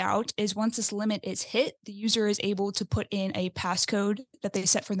left out is once this limit is hit, the user is able to put in a passcode that they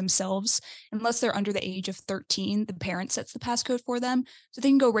set for themselves. Unless they're under the age of 13, the parent sets the passcode for them. So they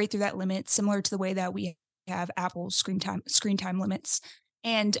can go right through that limit, similar to the way that we have Apple's screen time limits.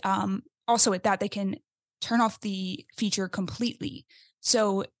 And also with that, they can turn off the feature completely.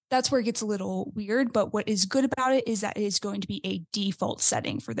 So that's where it gets a little weird. But what is good about it is that it is going to be a default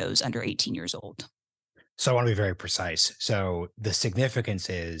setting for those under 18 years old. So I want to be very precise. So the significance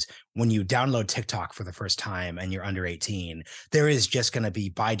is when you download TikTok for the first time and you're under 18, there is just going to be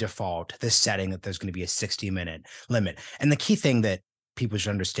by default this setting that there's going to be a 60-minute limit. And the key thing that people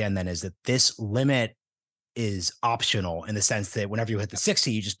should understand then is that this limit is optional in the sense that whenever you hit the 60,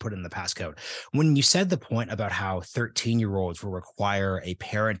 you just put in the passcode. When you said the point about how 13-year-olds will require a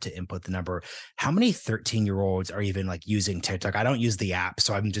parent to input the number, how many 13-year-olds are even using TikTok? I don't use the app,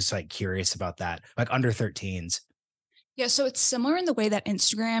 so I'm just curious about that, under 13s. Yeah, so it's similar in the way that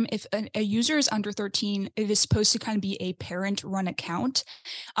Instagram, if a user is under 13, it is supposed to kind of be a parent-run account.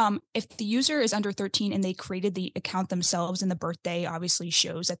 If the user is under 13 and they created the account themselves and the birthday obviously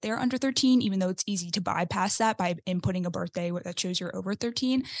shows that they're under 13, even though it's easy to bypass that by inputting a birthday that shows you're over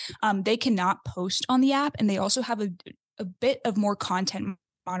 13, they cannot post on the app. And they also have a bit of more content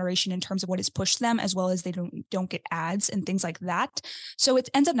moderation in terms of what is pushed to them, as well as they don't get ads and things like that. So it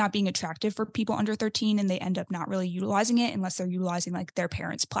ends up not being attractive for people under 13, and they end up not really utilizing it unless they're utilizing their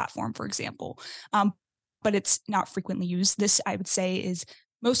parents' platform, for example. But it's not frequently used. This, I would say, is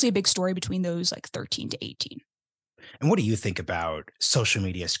mostly a big story between those 13 to 18. And what do you think about social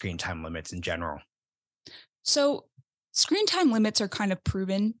media screen time limits in general? So screen time limits are kind of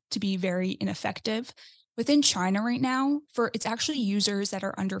proven to be very ineffective. Within China right now, it's actually users that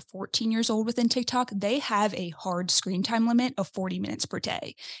are under 14 years old within TikTok, they have a hard screen time limit of 40 minutes per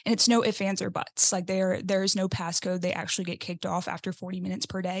day. And it's no ifs, ands, or buts. There is no passcode. They actually get kicked off after 40 minutes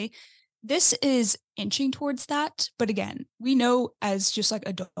per day. This is inching towards that. But again, we know as just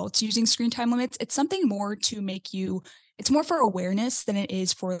adults using screen time limits, it's something more to it's more for awareness than it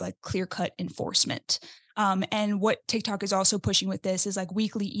is for clear-cut enforcement. And what TikTok is also pushing with this is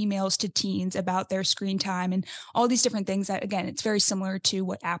weekly emails to teens about their screen time and all these different things that, again, it's very similar to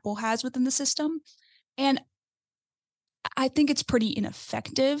what Apple has within the system. And I think it's pretty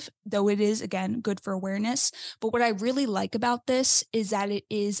ineffective, though it is, again, good for awareness. But what I really like about this is that it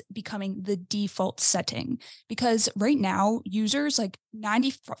is becoming the default setting, because right now users,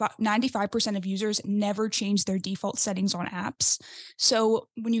 95% of users never change their default settings on apps. So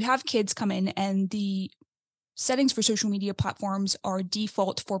when you have kids come in and the settings for social media platforms are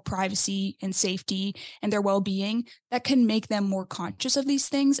default for privacy and safety and their well-being, that can make them more conscious of these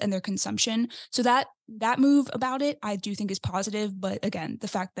things and their consumption. So that move about it, I do think is positive. But again, the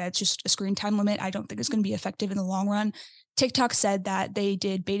fact that it's just a screen time limit, I don't think it's going to be effective in the long run. TikTok said that they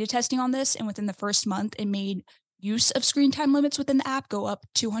did beta testing on this, and within the first month, it made use of screen time limits within the app go up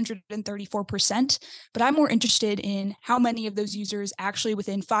 234%. But I'm more interested in how many of those users actually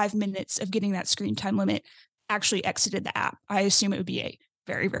within 5 minutes of getting that screen time limit actually exited the app. I assume it would be a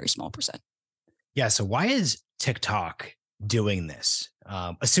very, very small percent. Yeah. So why is TikTok doing this?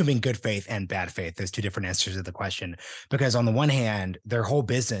 Assuming good faith and bad faith, there's two different answers to the question. Because on the one hand, their whole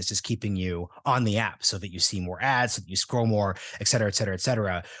business is keeping you on the app so that you see more ads, so that you scroll more, et cetera, et cetera, et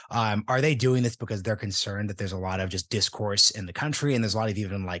cetera. Are they doing this because they're concerned that there's a lot of just discourse in the country and there's a lot of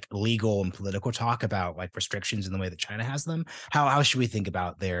even like legal and political talk about like restrictions in the way that China has them? How should we think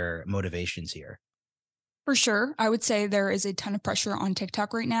about their motivations here? For sure. I would say there is a ton of pressure on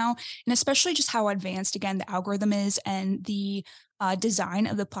TikTok right now, and especially just how advanced, again, the algorithm is and the design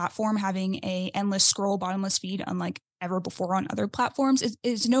of the platform having a endless scroll, bottomless feed, unlike ever before on other platforms,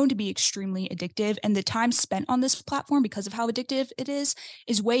 is known to be extremely addictive. And the time spent on this platform, because of how addictive it is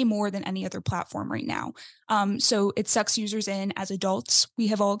way more than any other platform right now. So it sucks users in as adults. We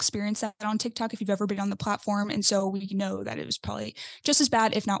have all experienced that on TikTok if you've ever been on the platform. And so we know that it was probably just as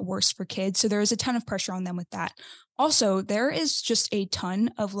bad, if not worse, for kids. So there is a ton of pressure on them with that. Also, there is just a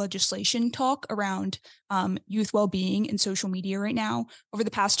ton of legislation talk around youth well-being in social media right now. Over the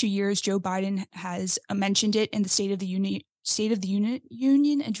past 2 years, Joe Biden has mentioned it in the State of the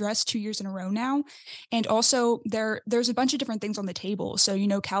Union address 2 years in a row now. And also there's a bunch of different things on the table. So,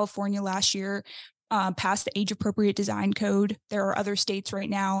 California last year passed the age-appropriate design code. There are other states right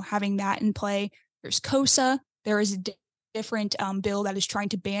now having that in play. There's COSA. There is a different bill that is trying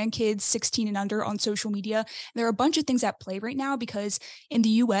to ban kids 16 and under on social media. There are a bunch of things at play right now because in the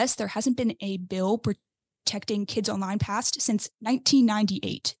US, there hasn't been a bill protecting kids online passed since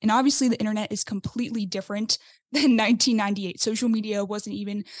 1998. And obviously the internet is completely different than 1998. Social media wasn't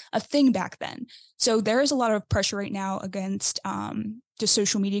even a thing back then. So there is a lot of pressure right now against just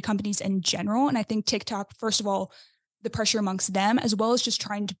social media companies in general. And I think TikTok, first of all, the pressure amongst them, as well as just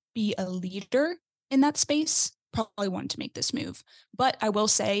trying to be a leader in that space, probably wanted to make this move. But I will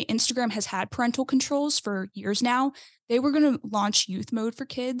say Instagram has had parental controls for years now. They were going to launch youth mode for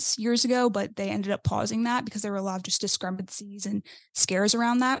kids years ago, but they ended up pausing that because there were a lot of just discrepancies and scares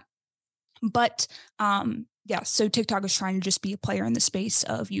around that. But so TikTok is trying to just be a player in the space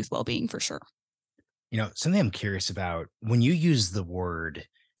of youth well-being for sure. Something I'm curious about, when you use the word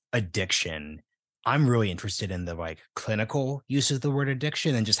addiction, I'm really interested in the like clinical use of the word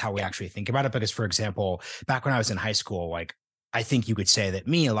addiction and just how we actually think about it. Because, for example, back when I was in high school, like I think you could say that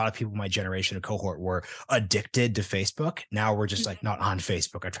a lot of people in my generation and cohort were addicted to Facebook. Now we're just like not on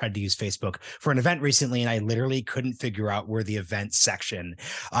Facebook. I tried to use Facebook for an event recently and I literally couldn't figure out where the event section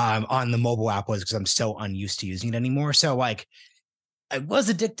on the mobile app was because I'm so unused to using it anymore. So like I was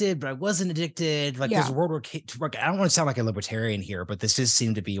addicted, but I wasn't addicted. Like there's a world where I don't want to sound like a libertarian here, but this does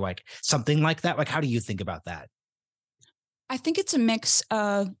seem to be like something like that. Like, how do you think about that? I think it's a mix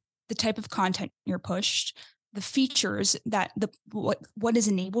of the type of content you're pushed, the features that what is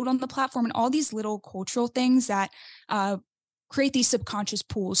enabled on the platform, and all these little cultural things that create these subconscious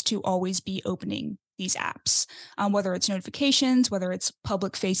pools to always be opening these apps, whether it's notifications, whether it's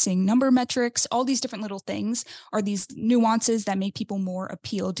public facing number metrics, all these different little things are these nuances that make people more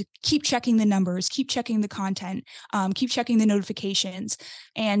appealed to keep checking the numbers, keep checking the content, keep checking the notifications.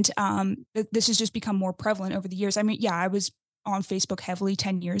 And this has just become more prevalent over the years. I mean, I was on Facebook heavily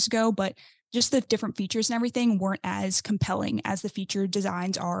 10 years ago, but just the different features and everything weren't as compelling as the feature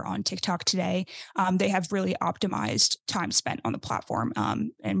designs are on TikTok today. They have really optimized time spent on the platform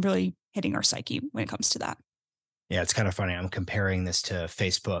and really hitting our psyche when it comes to that. Yeah, it's kind of funny. I'm comparing this to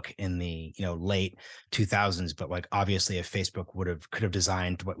Facebook in the late 2000s, but like obviously if Facebook could have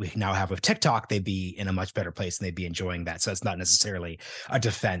designed what we now have with TikTok, they'd be in a much better place and they'd be enjoying that. So it's not necessarily a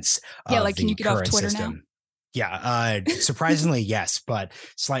defense. Like can you get off Twitter system. Now? Yeah, surprisingly, yes, but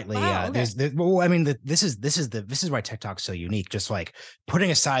slightly. Wow, okay. This is why TikTok's so unique. Just like putting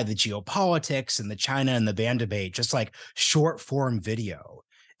aside the geopolitics and the China and the ban debate, just like short form video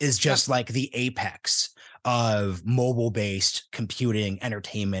is just like the apex of mobile-based computing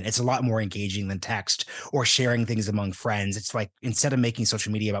entertainment. It's a lot more engaging than text or sharing things among friends. It's like instead of making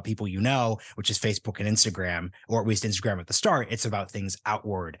social media about people which is Facebook and Instagram, or at least Instagram at the start, it's about things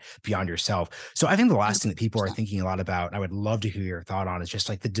outward beyond yourself. So I think the last thing that people are thinking a lot about, and I would love to hear your thought on, is just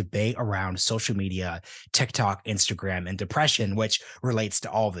like the debate around social media, TikTok, Instagram, and depression, which relates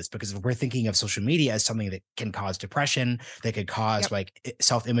to all of this. Because if we're thinking of social media as something that can cause depression, that could cause like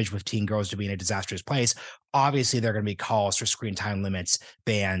self-image with teen girls to be in a disastrous place, obviously there are going to be calls for screen time limits,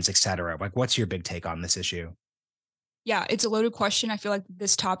 bans, etc. Like, what's your big take on this issue? Yeah, it's a loaded question. I feel like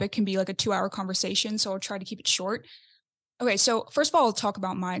this topic can be like a 2-hour conversation, so I'll try to keep it short. Okay, so first of all, I'll talk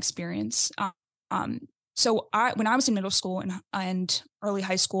about my experience. So when I was in middle school and early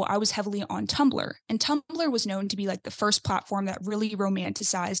high school, I was heavily on Tumblr, and Tumblr was known to be like the first platform that really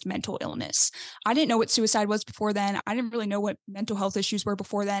romanticized mental illness. I didn't know what suicide was before then. I didn't really know what mental health issues were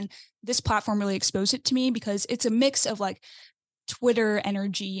before then. This platform really exposed it to me because it's a mix of like Twitter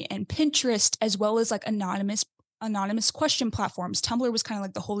energy and Pinterest, as well as like anonymous question platforms. Tumblr was kind of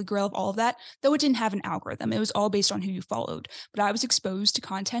like the holy grail of all of that, though it didn't have an algorithm. It was all based on who you followed. But I was exposed to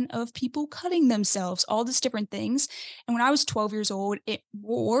content of people cutting themselves, all these different things. And when I was 12 years old, it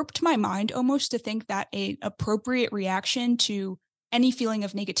warped my mind almost to think that an appropriate reaction to any feeling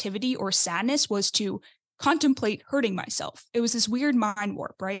of negativity or sadness was to contemplate hurting myself. It was this weird mind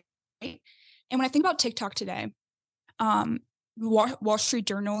warp, right? And when I think about TikTok today, Wall Street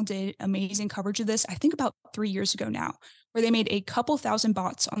Journal did amazing coverage of this, I think about 3 years ago now, where they made a couple thousand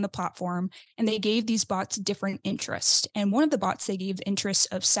bots on the platform, and they gave these bots different interests. And one of the bots, they gave the interests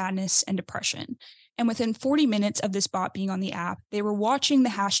of sadness and depression. And within 40 minutes of this bot being on the app, they were watching the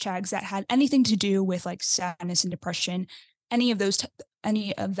hashtags that had anything to do with like sadness and depression, any of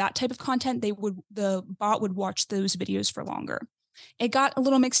that type of content. The bot would watch those videos for longer. It got a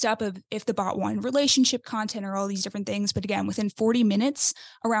little mixed up of if the bot wanted relationship content or all these different things. But again, within 40 minutes,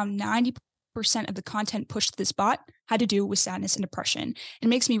 around 90% of the content pushed to this bot had to do with sadness and depression. It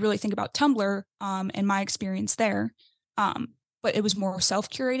makes me really think about Tumblr and my experience there. But it was more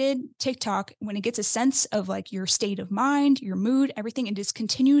self-curated. TikTok, when it gets a sense of like your state of mind, your mood, everything, it is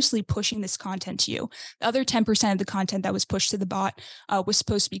continuously pushing this content to you. The other 10% of the content that was pushed to the bot was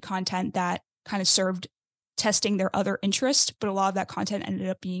supposed to be content that kind of served testing their other interest, but a lot of that content ended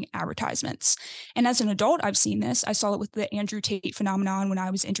up being advertisements. And as an adult, I've seen this. I saw it with the Andrew Tate phenomenon when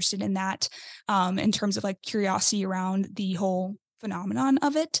I was interested in that, in terms of like curiosity around the whole phenomenon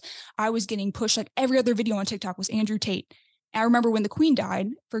of it. I was getting pushed, like every other video on TikTok was Andrew Tate. And I remember when the Queen died,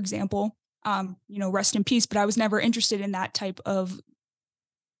 for example, rest in peace, but I was never interested in that type of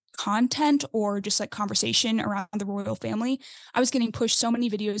content or just like conversation around the royal family. I was getting pushed so many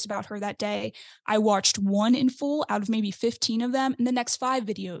videos about her that day. I watched one in full out of maybe 15 of them, and the next 5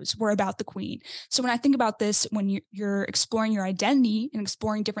 videos were about the Queen. So when I think about this, when you're exploring your identity and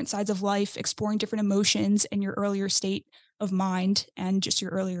exploring different sides of life, exploring different emotions and your earlier state of mind and just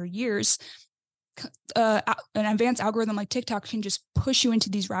your earlier years, an advanced algorithm like TikTok can just push you into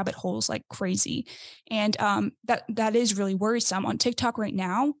these rabbit holes like crazy. And that is really worrisome. On TikTok right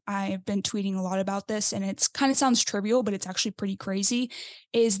now, I've been tweeting a lot about this, and it's kind of sounds trivial, but it's actually pretty crazy,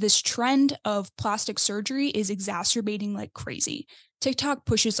 is this trend of plastic surgery is exacerbating like crazy. TikTok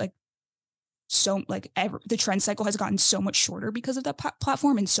pushes like the trend cycle has gotten so much shorter because of that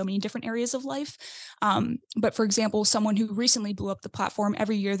platform in so many different areas of life. But for example, someone who recently blew up the platform,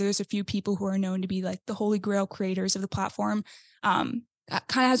 every year there's a few people who are known to be like the holy grail creators of the platform. Kind of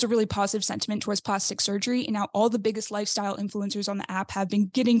has a really positive sentiment towards plastic surgery. And now all the biggest lifestyle influencers on the app have been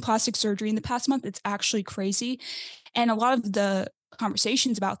getting plastic surgery in the past month. It's actually crazy. And a lot of the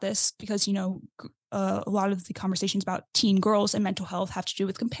conversations about this, because, a lot of the conversations about teen girls and mental health have to do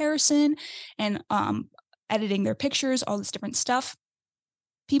with comparison and editing their pictures, all this different stuff.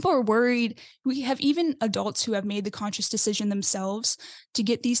 People are worried. We have even adults who have made the conscious decision themselves to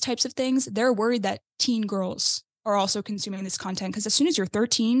get these types of things. They're worried that teen girls are also consuming this content, because as soon as you're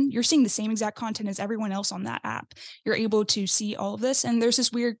 13, you're seeing the same exact content as everyone else on that app. You're able to see all of this. And there's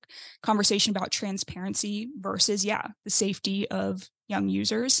this weird conversation about transparency versus, the safety of young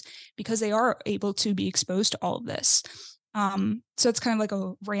users, because they are able to be exposed to all of this. So it's kind of like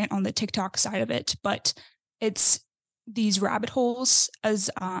a rant on the TikTok side of it, but it's these rabbit holes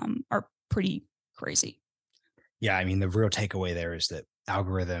are pretty crazy. Yeah, I mean, the real takeaway there is that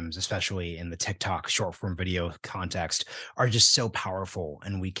algorithms, especially in the TikTok short form video context, are just so powerful,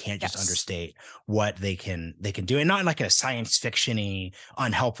 and we can't just understate what they can do, and not in like a science fiction-y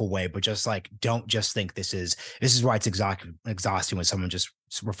unhelpful way, but just like, don't just think this is why it's exhausting when someone just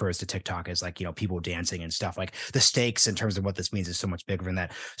refers to TikTok as like, people dancing and stuff. Like, the stakes in terms of what this means is so much bigger than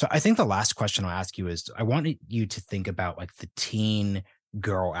that. So I think the last question I'll ask you is, I wanted you to think about like the teen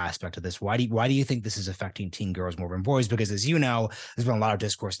girl aspect of this. Why do you think this is affecting teen girls more than boys? Because as you know, there's been a lot of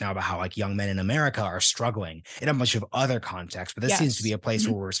discourse now about how like young men in America are struggling in a bunch of other contexts, but this seems to be a place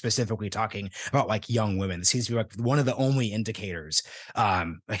where we're specifically talking about like young women. This seems to be like one of the only indicators,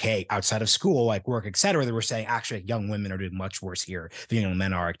 like, hey, outside of school, like work, etc., that we're saying actually like, young women are doing much worse here than young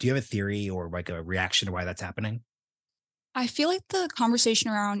men are. Do you have a theory or like a reaction to why that's happening? I feel like the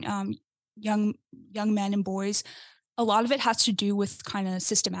conversation around young men and boys, a lot of it has to do with kind of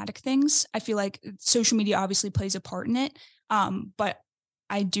systematic things. I feel like social media obviously plays a part in it. But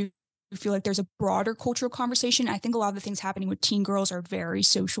I do feel like there's a broader cultural conversation. I think a lot of the things happening with teen girls are very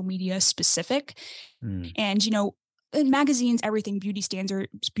social media specific. And, in magazines, everything, beauty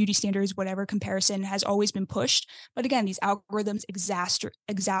standards, whatever comparison has always been pushed. But again, these algorithms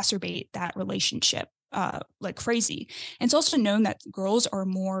exacerbate that relationship like crazy. And it's also known that girls are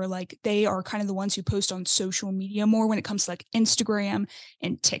more like, they are kind of the ones who post on social media more when it comes to like Instagram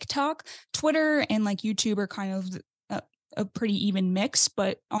and TikTok. Twitter and like YouTube are kind of a pretty even mix,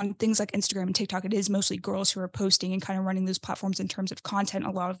 but on things like Instagram and TikTok, it is mostly girls who are posting and kind of running those platforms in terms of content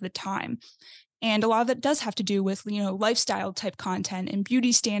a lot of the time. And a lot of that does have to do with, lifestyle type content and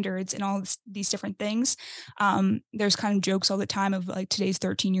beauty standards and all these different things. There's kind of jokes all the time of like today's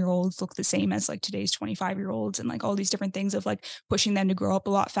 13-year-olds look the same as like today's 25-year-olds and like all these different things of like pushing them to grow up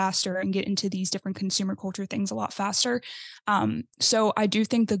a lot faster and get into these different consumer culture things a lot faster. So I do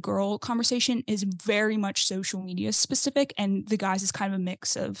think the girl conversation is very much social media specific, and the guys is kind of a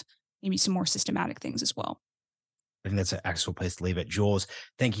mix of maybe some more systematic things as well. I think that's an excellent place to leave it. Jules,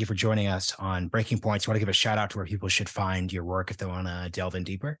 thank you for joining us on Breaking Points. You want to give a shout out to where people should find your work if they want to delve in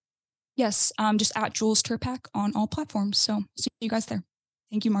deeper? Yes, just at Jules Turpak on all platforms. So see you guys there.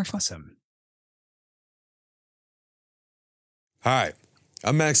 Thank you, Marshall. Awesome. Hi,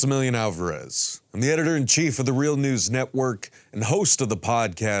 I'm Maximilian Alvarez. I'm the editor-in-chief of the Real News Network and host of the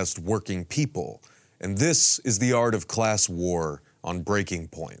podcast Working People. And this is the art of class war on Breaking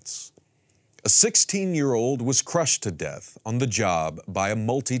Points. A 16-year-old was crushed to death on the job by a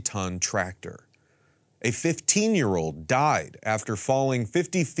multi-ton tractor. A 15-year-old died after falling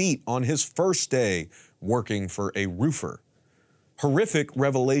 50 feet on his first day working for a roofer. Horrific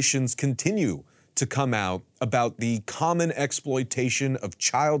revelations continue to come out about the common exploitation of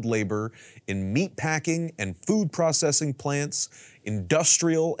child labor in meatpacking and food processing plants,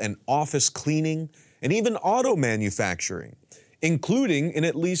 industrial and office cleaning, and even auto manufacturing, including in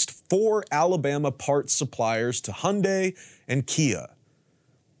at least 4 Alabama parts suppliers to Hyundai and Kia.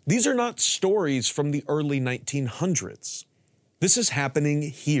 These are not stories from the early 1900s. This is happening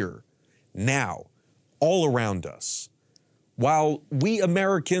here, now, all around us. While we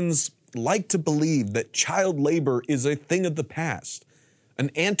Americans like to believe that child labor is a thing of the past, an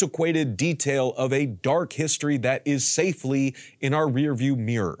antiquated detail of a dark history that is safely in our rearview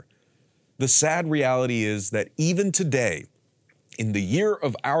mirror, the sad reality is that even today, in the year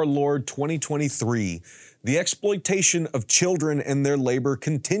of our Lord 2023, the exploitation of children and their labor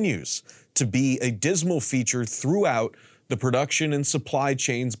continues to be a dismal feature throughout the production and supply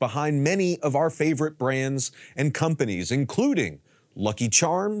chains behind many of our favorite brands and companies, including Lucky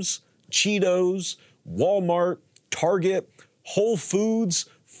Charms, Cheetos, Walmart, Target, Whole Foods,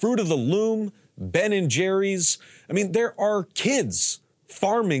 Fruit of the Loom, Ben & Jerry's. I mean, there are kids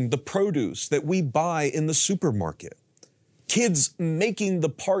farming the produce that we buy in the supermarket. Kids making the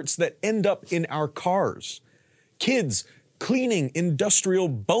parts that end up in our cars. Kids cleaning industrial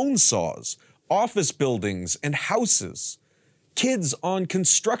bone saws, office buildings, and houses. Kids on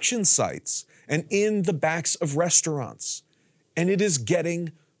construction sites and in the backs of restaurants. And it is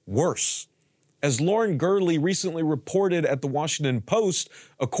getting worse. As Lauren Gurley recently reported at the Washington Post,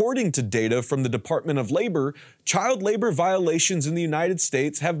 according to data from the Department of Labor, child labor violations in the United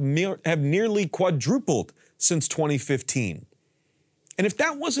States have nearly quadrupled since 2015. And if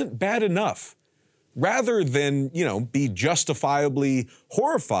that wasn't bad enough, rather than, be justifiably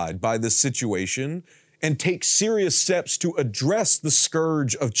horrified by this situation and take serious steps to address the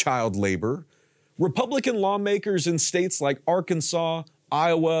scourge of child labor, Republican lawmakers in states like Arkansas,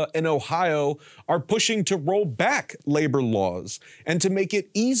 Iowa, and Ohio are pushing to roll back labor laws and to make it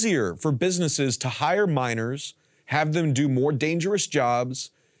easier for businesses to hire minors, have them do more dangerous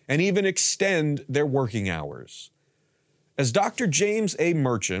jobs, and even extend their working hours. As Dr. James A.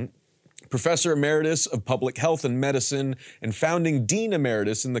 Merchant, Professor Emeritus of Public Health and Medicine and founding Dean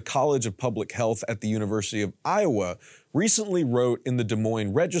Emeritus in the College of Public Health at the University of Iowa, recently wrote in the Des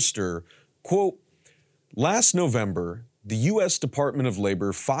Moines Register, quote, "Last November, the U.S. Department of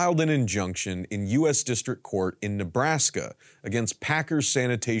Labor filed an injunction in U.S. District Court in Nebraska against Packers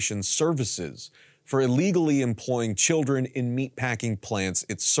Sanitation Services for illegally employing children in meatpacking plants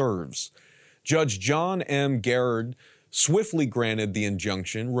it serves. Judge John M. Garrard swiftly granted the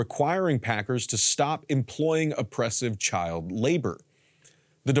injunction requiring Packers to stop employing oppressive child labor.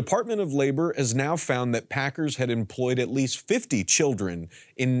 The Department of Labor has now found that Packers had employed at least 50 children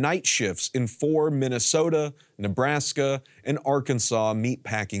in night shifts in 4 Minnesota, Nebraska, and Arkansas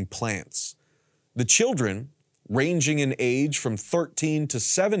meatpacking plants. The children, ranging in age from 13 to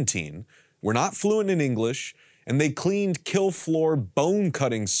 17, were not fluent in English, and they cleaned kill floor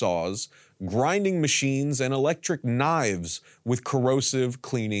bone-cutting saws, grinding machines, and electric knives with corrosive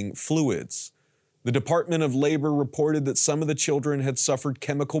cleaning fluids. The Department of Labor reported that some of the children had suffered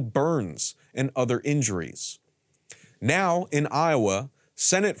chemical burns and other injuries. Now, in Iowa,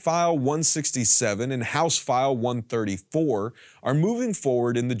 Senate File 167 and House File 134 are moving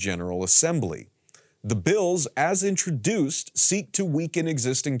forward in the General Assembly. The bills, as introduced, seek to weaken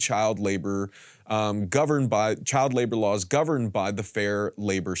existing child labor laws governed by the Fair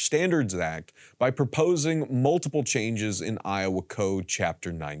Labor Standards Act by proposing multiple changes in Iowa Code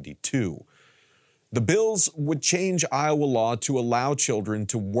Chapter 92. The bills would change Iowa law to allow children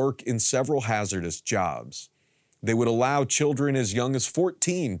to work in several hazardous jobs. They would allow children as young as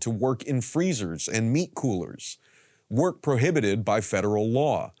 14 to work in freezers and meat coolers, work prohibited by federal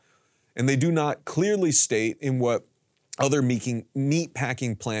law. And they do not clearly state in what other meat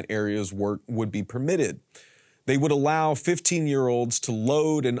packing plant areas work would be permitted. They would allow 15-year-olds to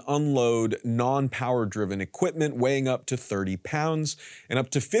load and unload non-power-driven equipment weighing up to 30 pounds and up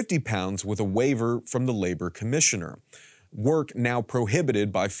to 50 pounds with a waiver from the Labor Commissioner, work now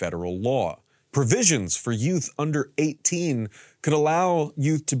prohibited by federal law. Provisions for youth under 18 could allow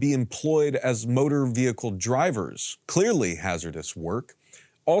youth to be employed as motor vehicle drivers, clearly hazardous work,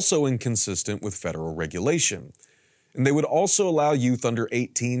 also inconsistent with federal regulation. And they would also allow youth under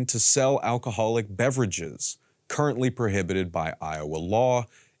 18 to sell alcoholic beverages, currently prohibited by Iowa law,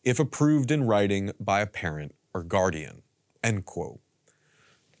 if approved in writing by a parent or guardian." End quote.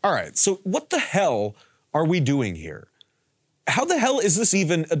 All right, so what the hell are we doing here? How the hell is this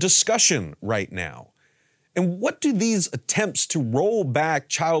even a discussion right now? And what do these attempts to roll back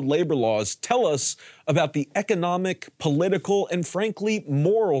child labor laws tell us about the economic, political, and frankly,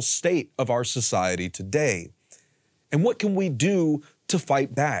 moral state of our society today? And what can we do to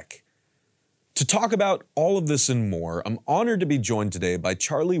fight back? To talk about all of this and more, I'm honored to be joined today by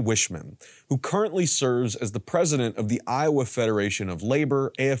Charlie Wishman, who currently serves as the president of the Iowa Federation of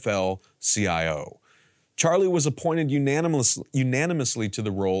Labor, AFL-CIO. Charlie was appointed unanimously to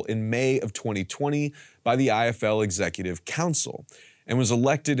the role in May of 2020 by the IFL Executive Council and was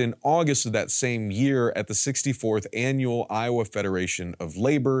elected in August of that same year at the 64th Annual Iowa Federation of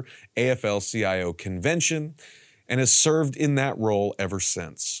Labor, AFL-CIO Convention, and has served in that role ever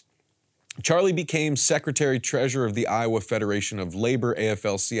since. Charlie became Secretary-Treasurer of the Iowa Federation of Labor,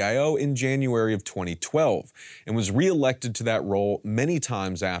 AFL-CIO, in January of 2012 and was re-elected to that role many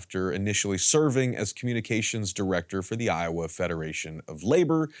times after initially serving as Communications Director for the Iowa Federation of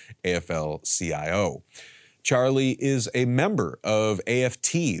Labor, AFL-CIO. Charlie is a member of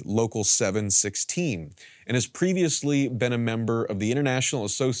AFT Local 716 and has previously been a member of the International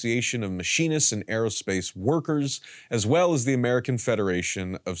Association of Machinists and Aerospace Workers, as well as the American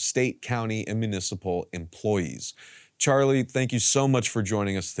Federation of State, County, and Municipal Employees. Charlie, thank you so much for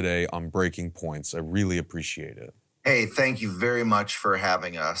joining us today on Breaking Points. I really appreciate it. Hey, thank you very much for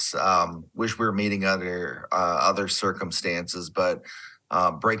having us. Wish we were meeting under other circumstances, but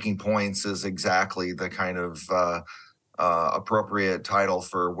Breaking Points is exactly the kind of appropriate title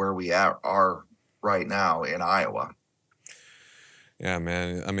for where we are right now in Iowa. Yeah,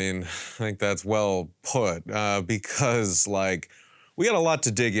 man. I mean, I think that's well put because, we got a lot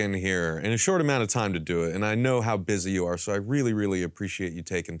to dig in here in a short amount of time to do it. And I know how busy you are, so I really, really appreciate you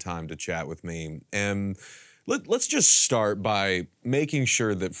taking time to chat with me. And let's just start by making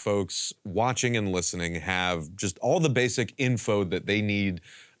sure that folks watching and listening have just all the basic info that they need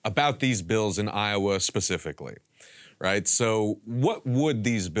about these bills in Iowa specifically, right? So what would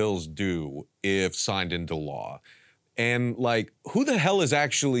these bills do if signed into law? And who the hell is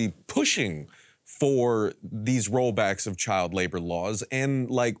actually pushing for these rollbacks of child labor laws? And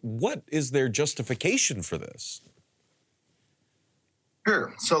what is their justification for this?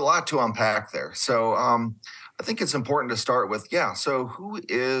 Sure. So a lot to unpack there. So I think it's important to start with, so who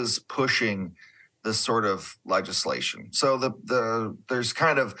is pushing this sort of legislation? So there's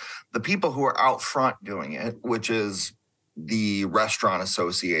kind of the people who are out front doing it, which is the Restaurant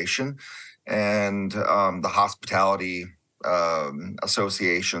Association and the hospitality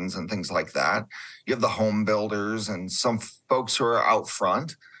associations and things like that. You have the home builders and some folks who are out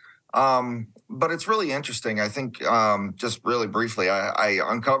front. But it's really interesting. I think just really briefly, I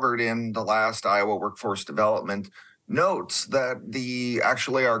uncovered in the last Iowa Workforce Development notes that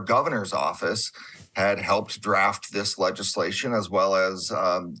our governor's office had helped draft this legislation, as well as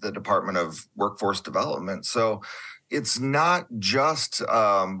the Department of Workforce Development. So it's not just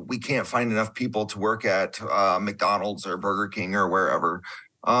we can't find enough people to work at McDonald's or Burger King or wherever.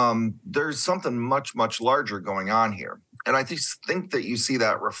 There's something much, much larger going on here. And I just think that you see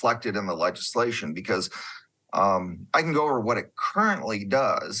that reflected in the legislation because I can go over what it currently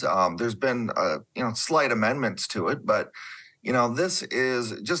does. There's been, slight amendments to it, but, this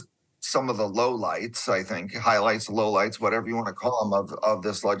is just some of the lowlights, I think, highlights, lowlights, whatever you want to call them, of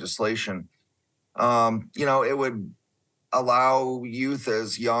this legislation. It would allow youth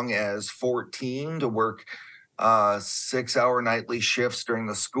as young as 14 to work 6-hour nightly shifts during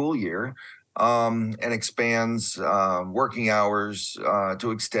the school year, and expands working hours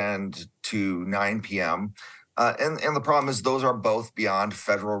to extend to 9 p.m. And the problem is those are both beyond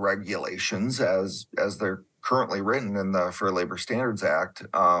federal regulations as they're currently written in the Fair Labor Standards Act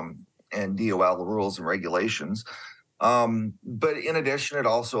and DOL rules and regulations. But in addition, it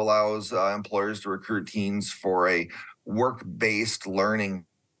also allows employers to recruit teens for a work-based learning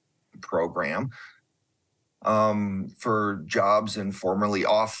program for jobs in formerly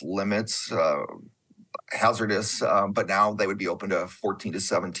off-limits, hazardous, but now they would be open to 14 to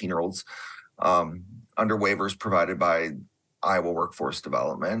 17-year-olds under waivers provided by Iowa Workforce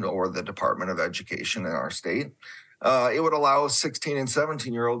Development or the Department of Education in our state. It would allow 16 and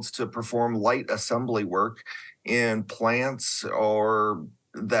 17-year-olds to perform light assembly work in plants or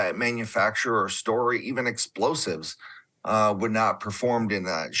that manufacture or store even explosives would not performed in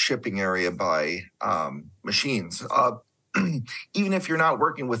a shipping area by machines. Even if you're not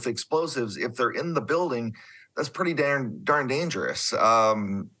working with explosives, if they're in the building, that's pretty darn dangerous.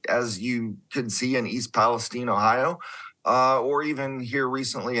 As you could see in East Palestine, Ohio, or even here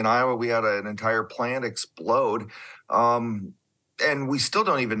recently in Iowa, we had an entire plant explode. And we still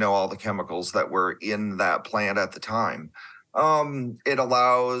don't even know all the chemicals that were in that plant at the time. It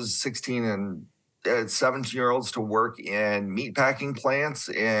allows 16 and 17-year-olds to work in meatpacking plants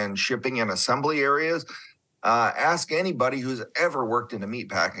and shipping and assembly areas. Ask anybody who's ever worked in a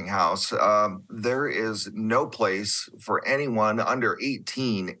meatpacking house. There is no place for anyone under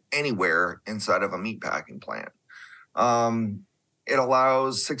 18 anywhere inside of a meatpacking plant. It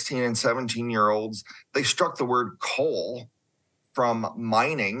allows 16 and 17-year-olds. They struck the word coal from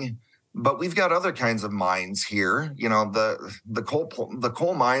mining, but we've got other kinds of mines here. The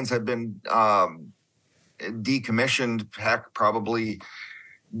coal mines have been decommissioned, heck, probably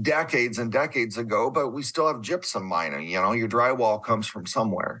decades and decades ago, but we still have gypsum mining. Your drywall comes from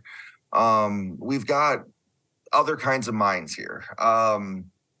somewhere. We've got other kinds of mines here.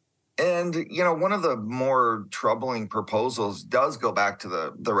 And, one of the more troubling proposals does go back to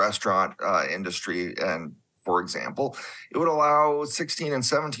the restaurant industry. And for example, it would allow 16 and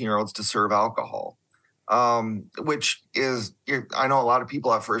 17-year-olds to serve alcohol, which is, I know a lot of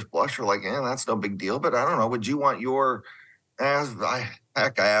people at first blush are like, that's no big deal. But I don't know, would you want I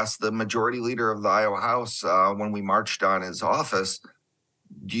asked the majority leader of the Iowa House when we marched on his office,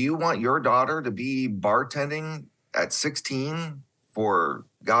 do you want your daughter to be bartending at 16 for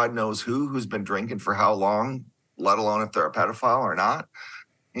God knows who's been drinking for how long, let alone if they're a pedophile or not?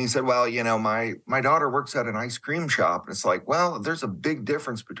 And he said, well, my daughter works at an ice cream shop. And it's like, well, there's a big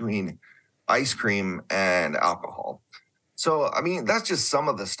difference between ice cream and alcohol. So, that's just some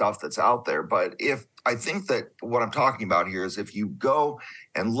of the stuff that's out there. But I think that what I'm talking about here is if you go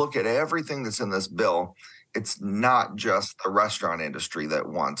and look at everything that's in this bill, it's not just the restaurant industry that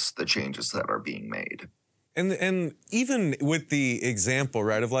wants the changes that are being made. And even with the example,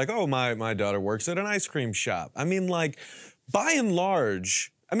 right, of like, oh, my daughter works at an ice cream shop. By and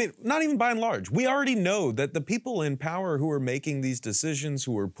large, not even by and large, we already know that the people in power who are making these decisions,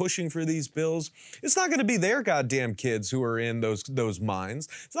 who are pushing for these bills, it's not going to be their goddamn kids who are in those mines.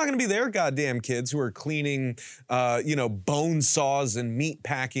 It's not going to be their goddamn kids who are cleaning, bone saws and meat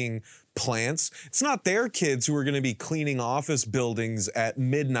packing plants. It's not their kids who are going to be cleaning office buildings at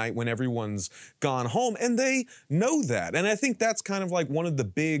midnight when everyone's gone home. And they know that. And I think that's kind of like one of the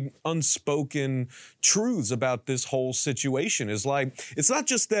big unspoken truths about this whole situation is like, it's not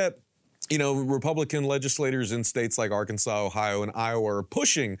just that, Republican legislators in states like Arkansas, Ohio, and Iowa are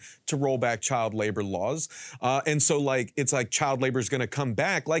pushing to roll back child labor laws. And so it's like child labor is going to come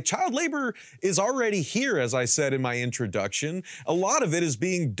back. Like child labor is already here, as I said in my introduction. A lot of it is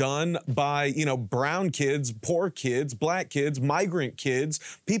being done by, brown kids, poor kids, black kids, migrant kids,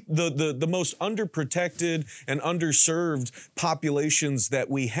 the most underprotected and underserved populations that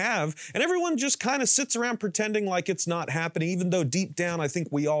we have. And everyone just kind of sits around pretending like it's not happening, even though deep down, I think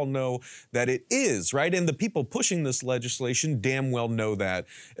we all know that it is, right? And the people pushing this legislation damn well know that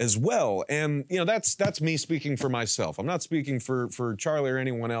as well. And, that's me speaking for myself. I'm not speaking for Charlie or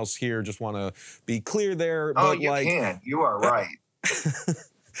anyone else here. Just want to be clear there. Oh, but you can. You are right.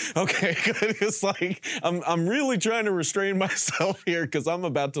 Okay, good. It's like I'm really trying to restrain myself here because I'm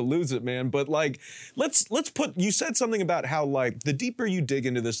about to lose it, man. But like, let's put. You said something about how like the deeper you dig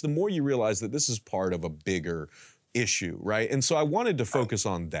into this, the more you realize that this is part of a bigger issue, right? And so I wanted to focus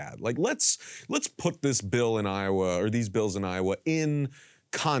on that. Like, let's put this bill in Iowa or these bills in Iowa in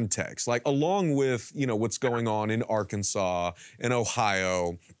context, like along with what's going on in Arkansas and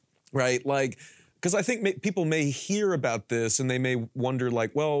Ohio, right? Like. Because I think people may hear about this and they may wonder,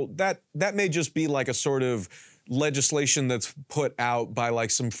 like, well, that may just be like a sort of legislation that's put out by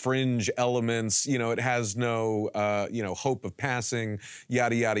like some fringe elements. It has no, hope of passing,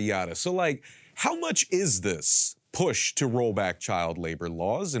 yada, yada, yada. So, like, how much is this push to roll back child labor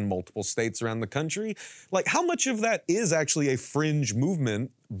laws in multiple states around the country? Like, how much of that is actually a fringe movement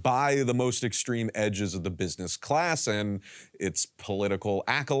by the most extreme edges of the business class and its political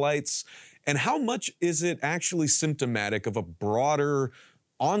acolytes? And how much is it actually symptomatic of a broader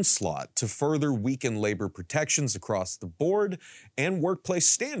onslaught to further weaken labor protections across the board and workplace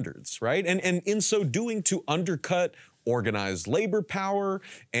standards, right? And in so doing to undercut organized labor power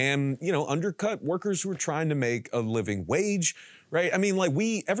and, undercut workers who are trying to make a living wage, right? I mean, like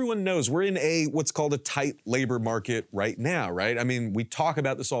everyone knows we're in what's called a tight labor market right now, right? I mean, we talk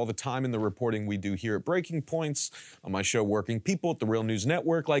about this all the time in the reporting we do here at Breaking Points, on my show Working People at the Real News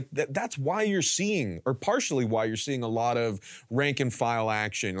Network. Like that's why you're seeing, or partially why you're seeing a lot of rank and file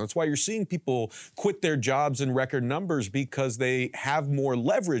action. That's why you're seeing people quit their jobs in record numbers, because they have more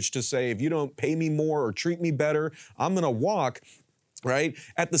leverage to say, if you don't pay me more or treat me better, I'm going to walk. Right.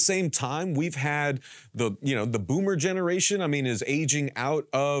 At the same time, we've had the boomer generation, is aging out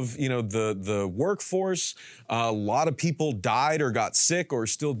of, the workforce. A lot of people died or got sick or are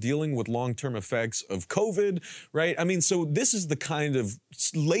still dealing with long-term effects of COVID. Right. So this is the kind of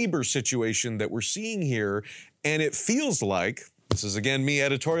labor situation that we're seeing here. And it feels like, this is again me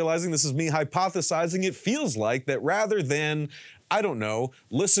editorializing, this is me hypothesizing, it feels like that rather than, I don't know,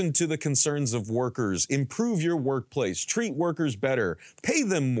 listen to the concerns of workers, improve your workplace, treat workers better, pay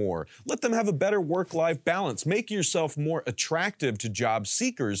them more, let them have a better work-life balance, make yourself more attractive to job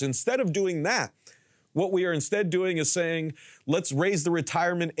seekers. Instead of doing that, what we are instead doing is saying, let's raise the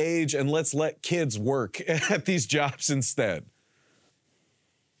retirement age and let's let kids work at these jobs instead.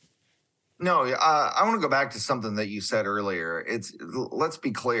 No, I want to go back to something that you said earlier. Let's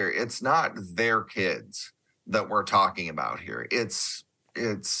be clear. It's not their kids that we're talking about here. It's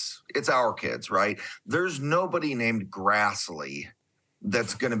our kids, right? There's nobody named Grassley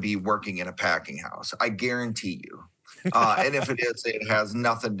that's going to be working in a packing house. I guarantee you. And if it is, it has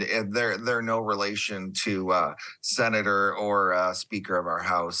nothing to, they're no relation to Senator or Speaker of our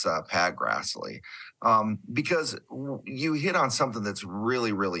House, Pat Grassley. Because you hit on something that's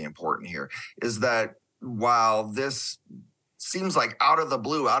really, really important here, is that while this seems like out of the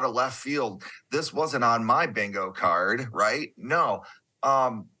blue, out of left field, this wasn't on my bingo card, right? No.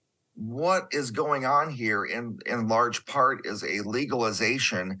 What is going on here in large part is a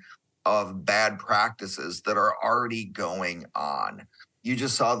legalization of bad practices that are already going on. You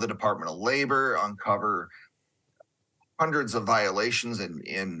just saw the Department of Labor uncover hundreds of violations in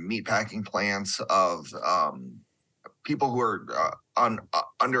meatpacking plants of people who are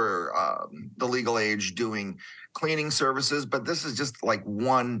under the legal age doing cleaning services. But this is just like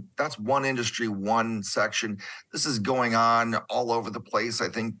that's one industry, one section. This is going on all over the place. I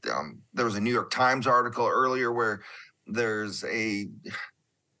think there was a New York Times article earlier where there's a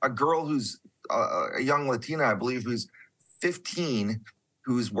girl who's a young Latina, I believe, who's 15,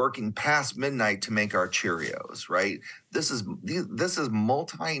 who's working past midnight to make our Cheerios, right? This is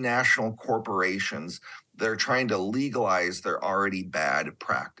multinational corporations that are trying to legalize their already bad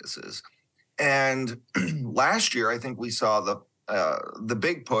practices. And last year, I think we saw the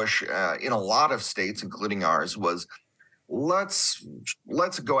big push in a lot of states, including ours, was let's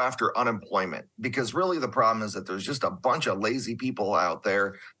go after unemployment, because really the problem is that there's just a bunch of lazy people out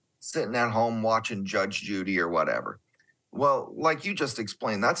there sitting at home watching Judge Judy or whatever. Well, like you just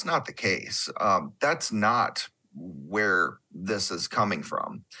explained, that's not the case. That's not where this is coming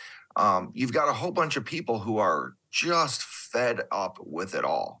from. You've got a whole bunch of people who are just fed up with it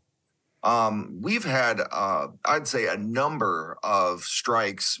all. We've had, I'd say, a number of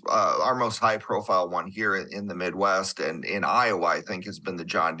strikes. Our most high-profile one here in the Midwest and in Iowa, I think, has been the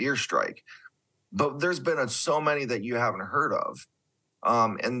John Deere strike. But there's been so many that you haven't heard of.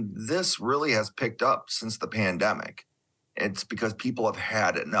 And this really has picked up since the pandemic. It's because people have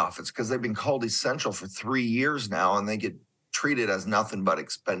had enough. It's because they've been called essential for 3 years now, and they get treated as nothing but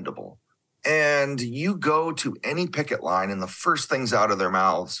expendable. And you go to any picket line, and the first things out of their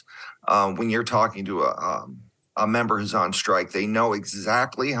mouths when you're talking to a member who's on strike. They know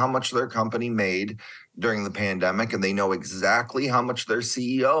exactly how much their company made during the pandemic, and they know exactly how much their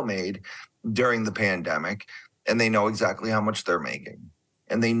CEO made during the pandemic, and they know exactly how much they're making.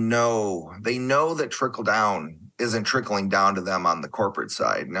 And they know that trickle down isn't trickling down to them on the corporate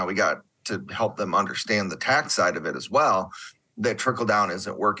side. Now we got to help them understand the tax side of it as well, that trickle down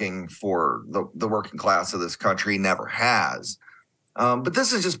isn't working for the working class of this country, never has. But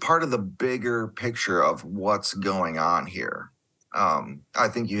this is just part of the bigger picture of what's going on here. I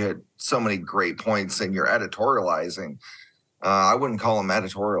think you hit so many great points in your editorializing. I wouldn't call them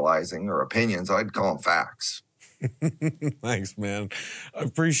editorializing or opinions. I'd call them facts. Thanks, man. I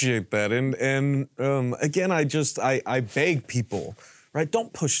appreciate that. And again, I beg people, right?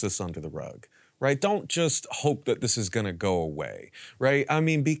 Don't push this under the rug, right? Don't just hope that this is going to go away, right? I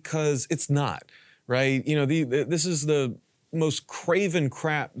mean, because it's not, right? You know, this is the most craven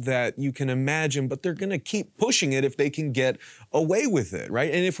crap that you can imagine, but they're going to keep pushing it if they can get away with it,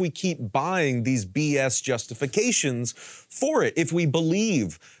 right? And if we keep buying these BS justifications for it, if we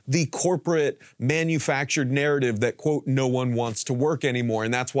believe the corporate manufactured narrative that, quote, no one wants to work anymore,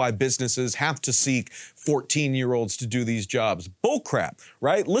 and that's why businesses have to seek 14-year-olds to do these jobs. Bullcrap,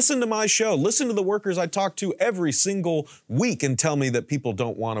 right? Listen to my show. Listen to the workers I talk to every single week and tell me that people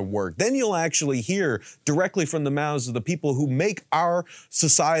don't want to work. Then you'll actually hear directly from the mouths of the people who make our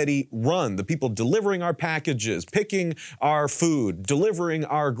society run, the people delivering our packages, picking our food, delivering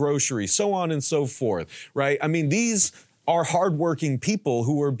our groceries, so on and so forth, right? I mean, these are hardworking people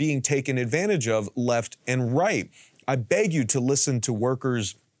who are being taken advantage of left and right. I beg you to listen to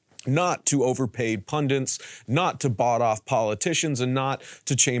workers, not to overpaid pundits, not to bought-off politicians, and not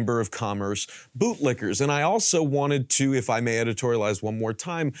to Chamber of Commerce bootlickers. And I also wanted to, if I may editorialize one more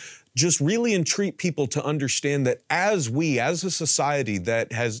time, just really entreat people to understand that as we, as a society that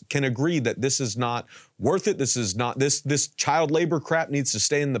can agree that this is not worth it, this child labor crap needs to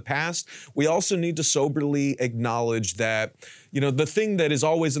stay in the past, we also need to soberly acknowledge that, you know, the thing that is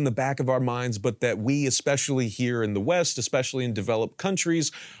always in the back of our minds, but that we, especially here in the West, especially in developed countries,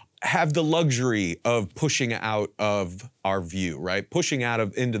 have the luxury of pushing out of our view, right? Pushing out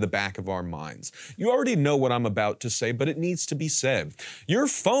of into the back of our minds. You already know what I'm about to say, but it needs to be said. Your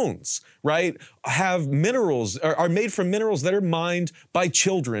phones, right, have minerals, are made from minerals that are mined by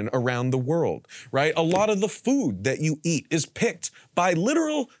children around the world, right? A lot of the food that you eat is picked by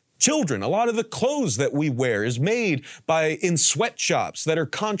literal children. A lot of the clothes that we wear is made in sweatshops that are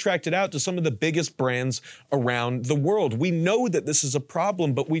contracted out to some of the biggest brands around the world. We know that this is a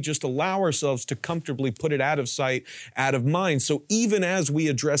problem, but we just allow ourselves to comfortably put it out of sight, out of mind. So even as we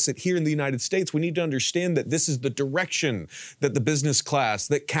address it here in the United States, we need to understand that this is the direction that the business class,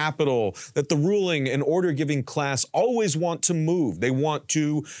 that capital, that the ruling and order-giving class always want to move. They want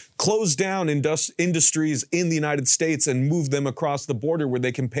to close down industries in the United States and move them across the border where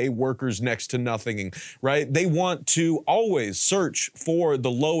they can pay workers next to nothing, right? They want to always search for the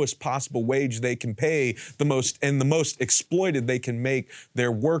lowest possible wage they can pay, the most exploited they can make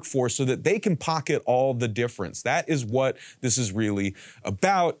their workforce so that they can pocket all the difference. That is what this is really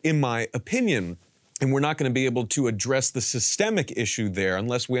about, in my opinion. And we're not going to be able to address the systemic issue there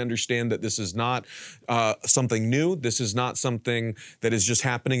unless we understand that this is not something new. This is not something that is just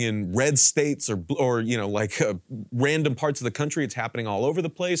happening in red states or you know, like random parts of the country. It's happening all over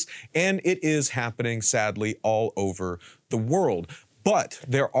the place, and it is happening, sadly, all over the world. But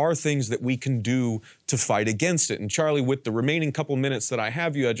there are things that we can do to fight against it. And Charlie, with the remaining couple minutes that I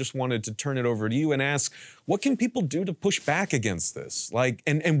have you, I just wanted to turn it over to you and ask, what can people do to push back against this? Like,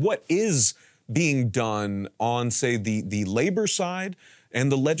 and what is being done on, say, the labor side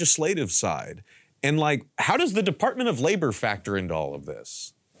and the legislative side? And like, how does the Department of Labor factor into all of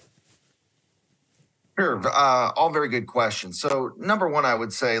this? Sure. All very good questions. So number one, I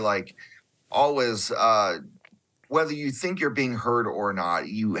would say, like always, whether you think you're being heard or not,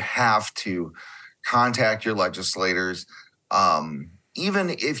 you have to contact your legislators. Even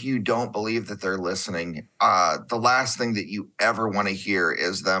if you don't believe that they're listening, the last thing that you ever want to hear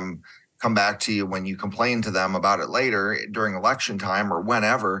is them come back to you when you complain to them about it later during election time or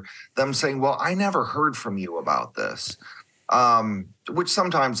whenever, them saying, well, I never heard from you about this, which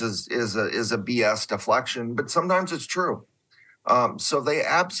sometimes is a BS deflection, but sometimes it's true. So they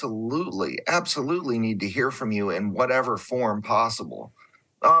absolutely need to hear from you in whatever form possible.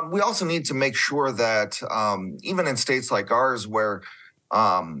 We also need to make sure that even in states like ours where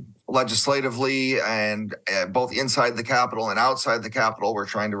legislatively and both inside the Capitol and outside the Capitol, we're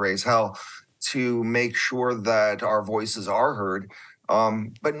trying to raise hell to make sure that our voices are heard.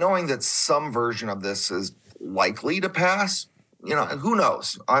 But knowing that some version of this is likely to pass, who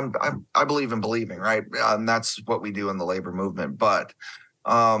knows? I believe in believing, right? And that's what we do in the labor movement. But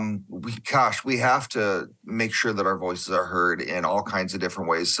we have to make sure that our voices are heard in all kinds of different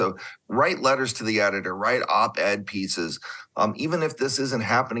ways. So write letters to the editor, write op-ed pieces. Even if this isn't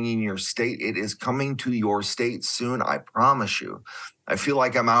happening in your state, it is coming to your state soon. I promise you. I feel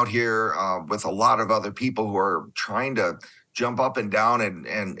like I'm out here with a lot of other people who are trying to jump up and down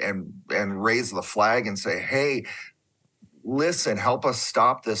and raise the flag and say, hey, listen, help us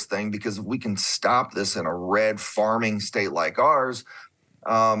stop this thing, because if we can stop this in a red farming state like ours,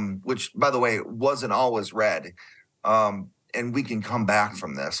 which, by the way, wasn't always red, and we can come back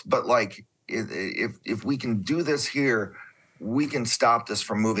from this. But like, if we can do this here, we can stop this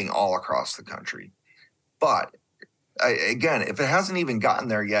from moving all across the country. But again, if it hasn't even gotten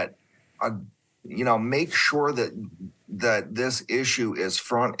there yet, make sure that this issue is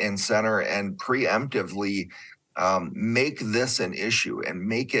front and center, and preemptively make this an issue, and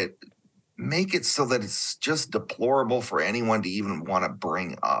make it so that it's just deplorable for anyone to even want to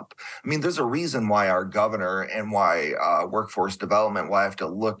bring up. I mean, there's a reason why our governor and why workforce development, why I have to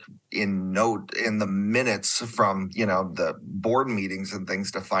look in the minutes from, the board meetings and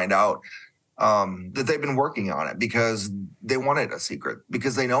things to find out that they've been working on it, because they want it a secret,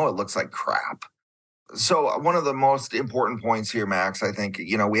 because they know it looks like crap. So one of the most important points here, Max, I think,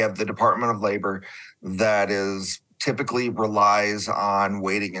 we have the Department of Labor that typically relies on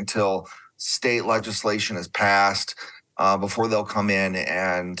waiting until state legislation is passed before they'll come in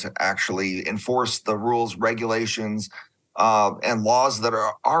and actually enforce the rules, regulations, and laws that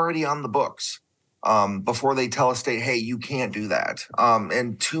are already on the books before they tell a state, hey, you can't do that.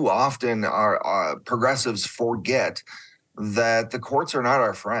 And too often our progressives forget that the courts are not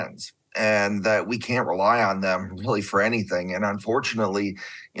our friends, and that we can't rely on them really for anything. And unfortunately,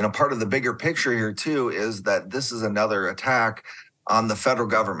 part of the bigger picture here too is that this is another attack on the federal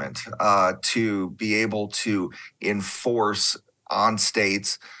government to be able to enforce on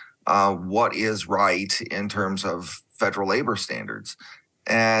states what is right in terms of federal labor standards.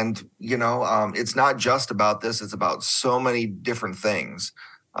 And, it's not just about this, it's about so many different things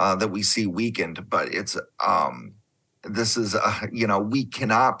that we see weakened, but it's, this is, we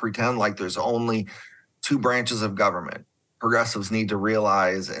cannot pretend like there's only two branches of government. Progressives need to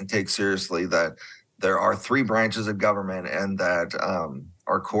realize and take seriously that there are three branches of government, and that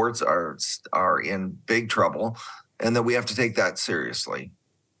our courts are in big trouble, and that we have to take that seriously.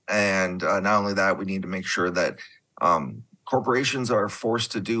 And not only that, we need to make sure that corporations are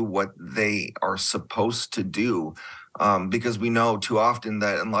forced to do what they are supposed to do, because we know too often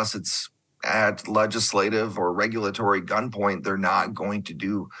that unless it's at legislative or regulatory gunpoint, they're not going to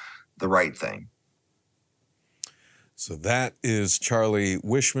do the right thing. So that is Charlie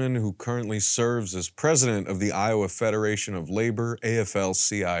Wishman, who currently serves as president of the Iowa Federation of Labor,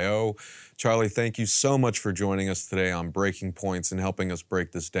 AFL-CIO. Charlie, thank you so much for joining us today on Breaking Points and helping us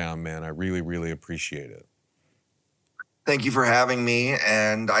break this down, man. I really, really appreciate it. Thank you for having me.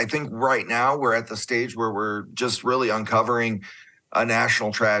 And I think right now we're at the stage where we're just really uncovering a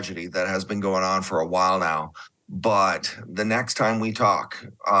national tragedy that has been going on for a while now. But the next time we talk,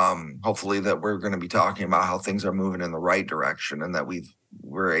 hopefully that we're going to be talking about how things are moving in the right direction, and that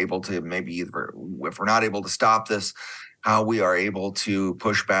we're able to maybe either, if we're not able to stop this, how we are able to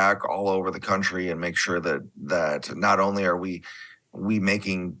push back all over the country and make sure that not only are we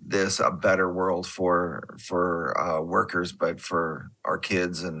making this a better world for workers, but for our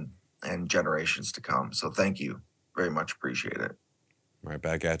kids and generations to come. So thank you very much. Appreciate it. Right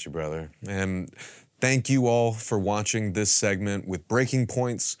back at you, brother. And thank you all for watching this segment with Breaking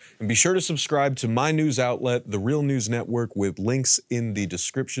Points. And be sure to subscribe to my news outlet, The Real News Network, with links in the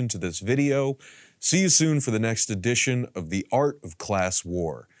description to this video. See you soon for the next edition of The Art of Class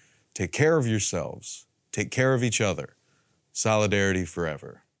War. Take care of yourselves. Take care of each other. Solidarity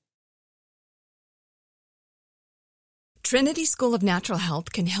forever. Trinity School of Natural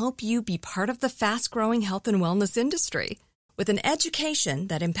Health can help you be part of the fast-growing health and wellness industry. With an education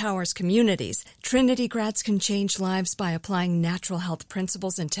that empowers communities, Trinity grads can change lives by applying natural health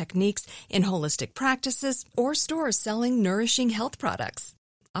principles and techniques in holistic practices or stores selling nourishing health products.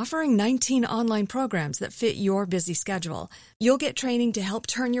 Offering 19 online programs that fit your busy schedule, you'll get training to help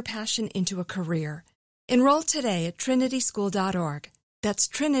turn your passion into a career. Enroll today at trinityschool.org. That's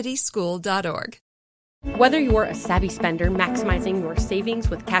trinityschool.org. Whether you're a savvy spender maximizing your savings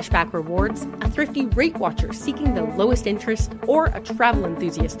with cashback rewards, a thrifty rate watcher seeking the lowest interest, or a travel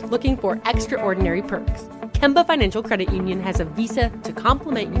enthusiast looking for extraordinary perks, Kemba Financial Credit Union has a visa to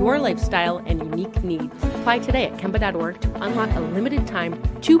complement your lifestyle and unique needs. Apply today at Kemba.org to unlock a limited time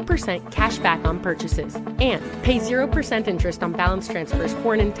 2% cash back on purchases and pay 0% interest on balance transfers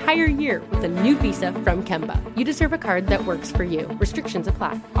for an entire year with a new visa from Kemba. You deserve a card that works for you. Restrictions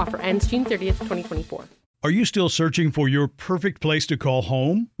apply. Offer ends June 30th, 2024. Are you still searching for your perfect place to call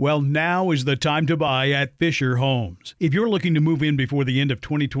home? Well, now is the time to buy at Fisher Homes. If you're looking to move in before the end of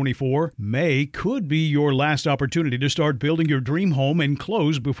 2024, May could be your last opportunity to start building your dream home and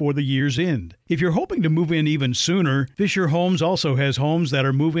close before the year's end. If you're hoping to move in even sooner, Fisher Homes also has homes that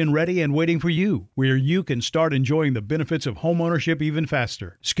are move-in ready and waiting for you, where you can start enjoying the benefits of homeownership even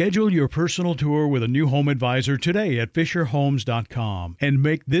faster. Schedule your personal tour with a new home advisor today at FisherHomes.com and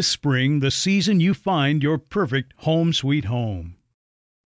make this spring the season you find your perfect home sweet home.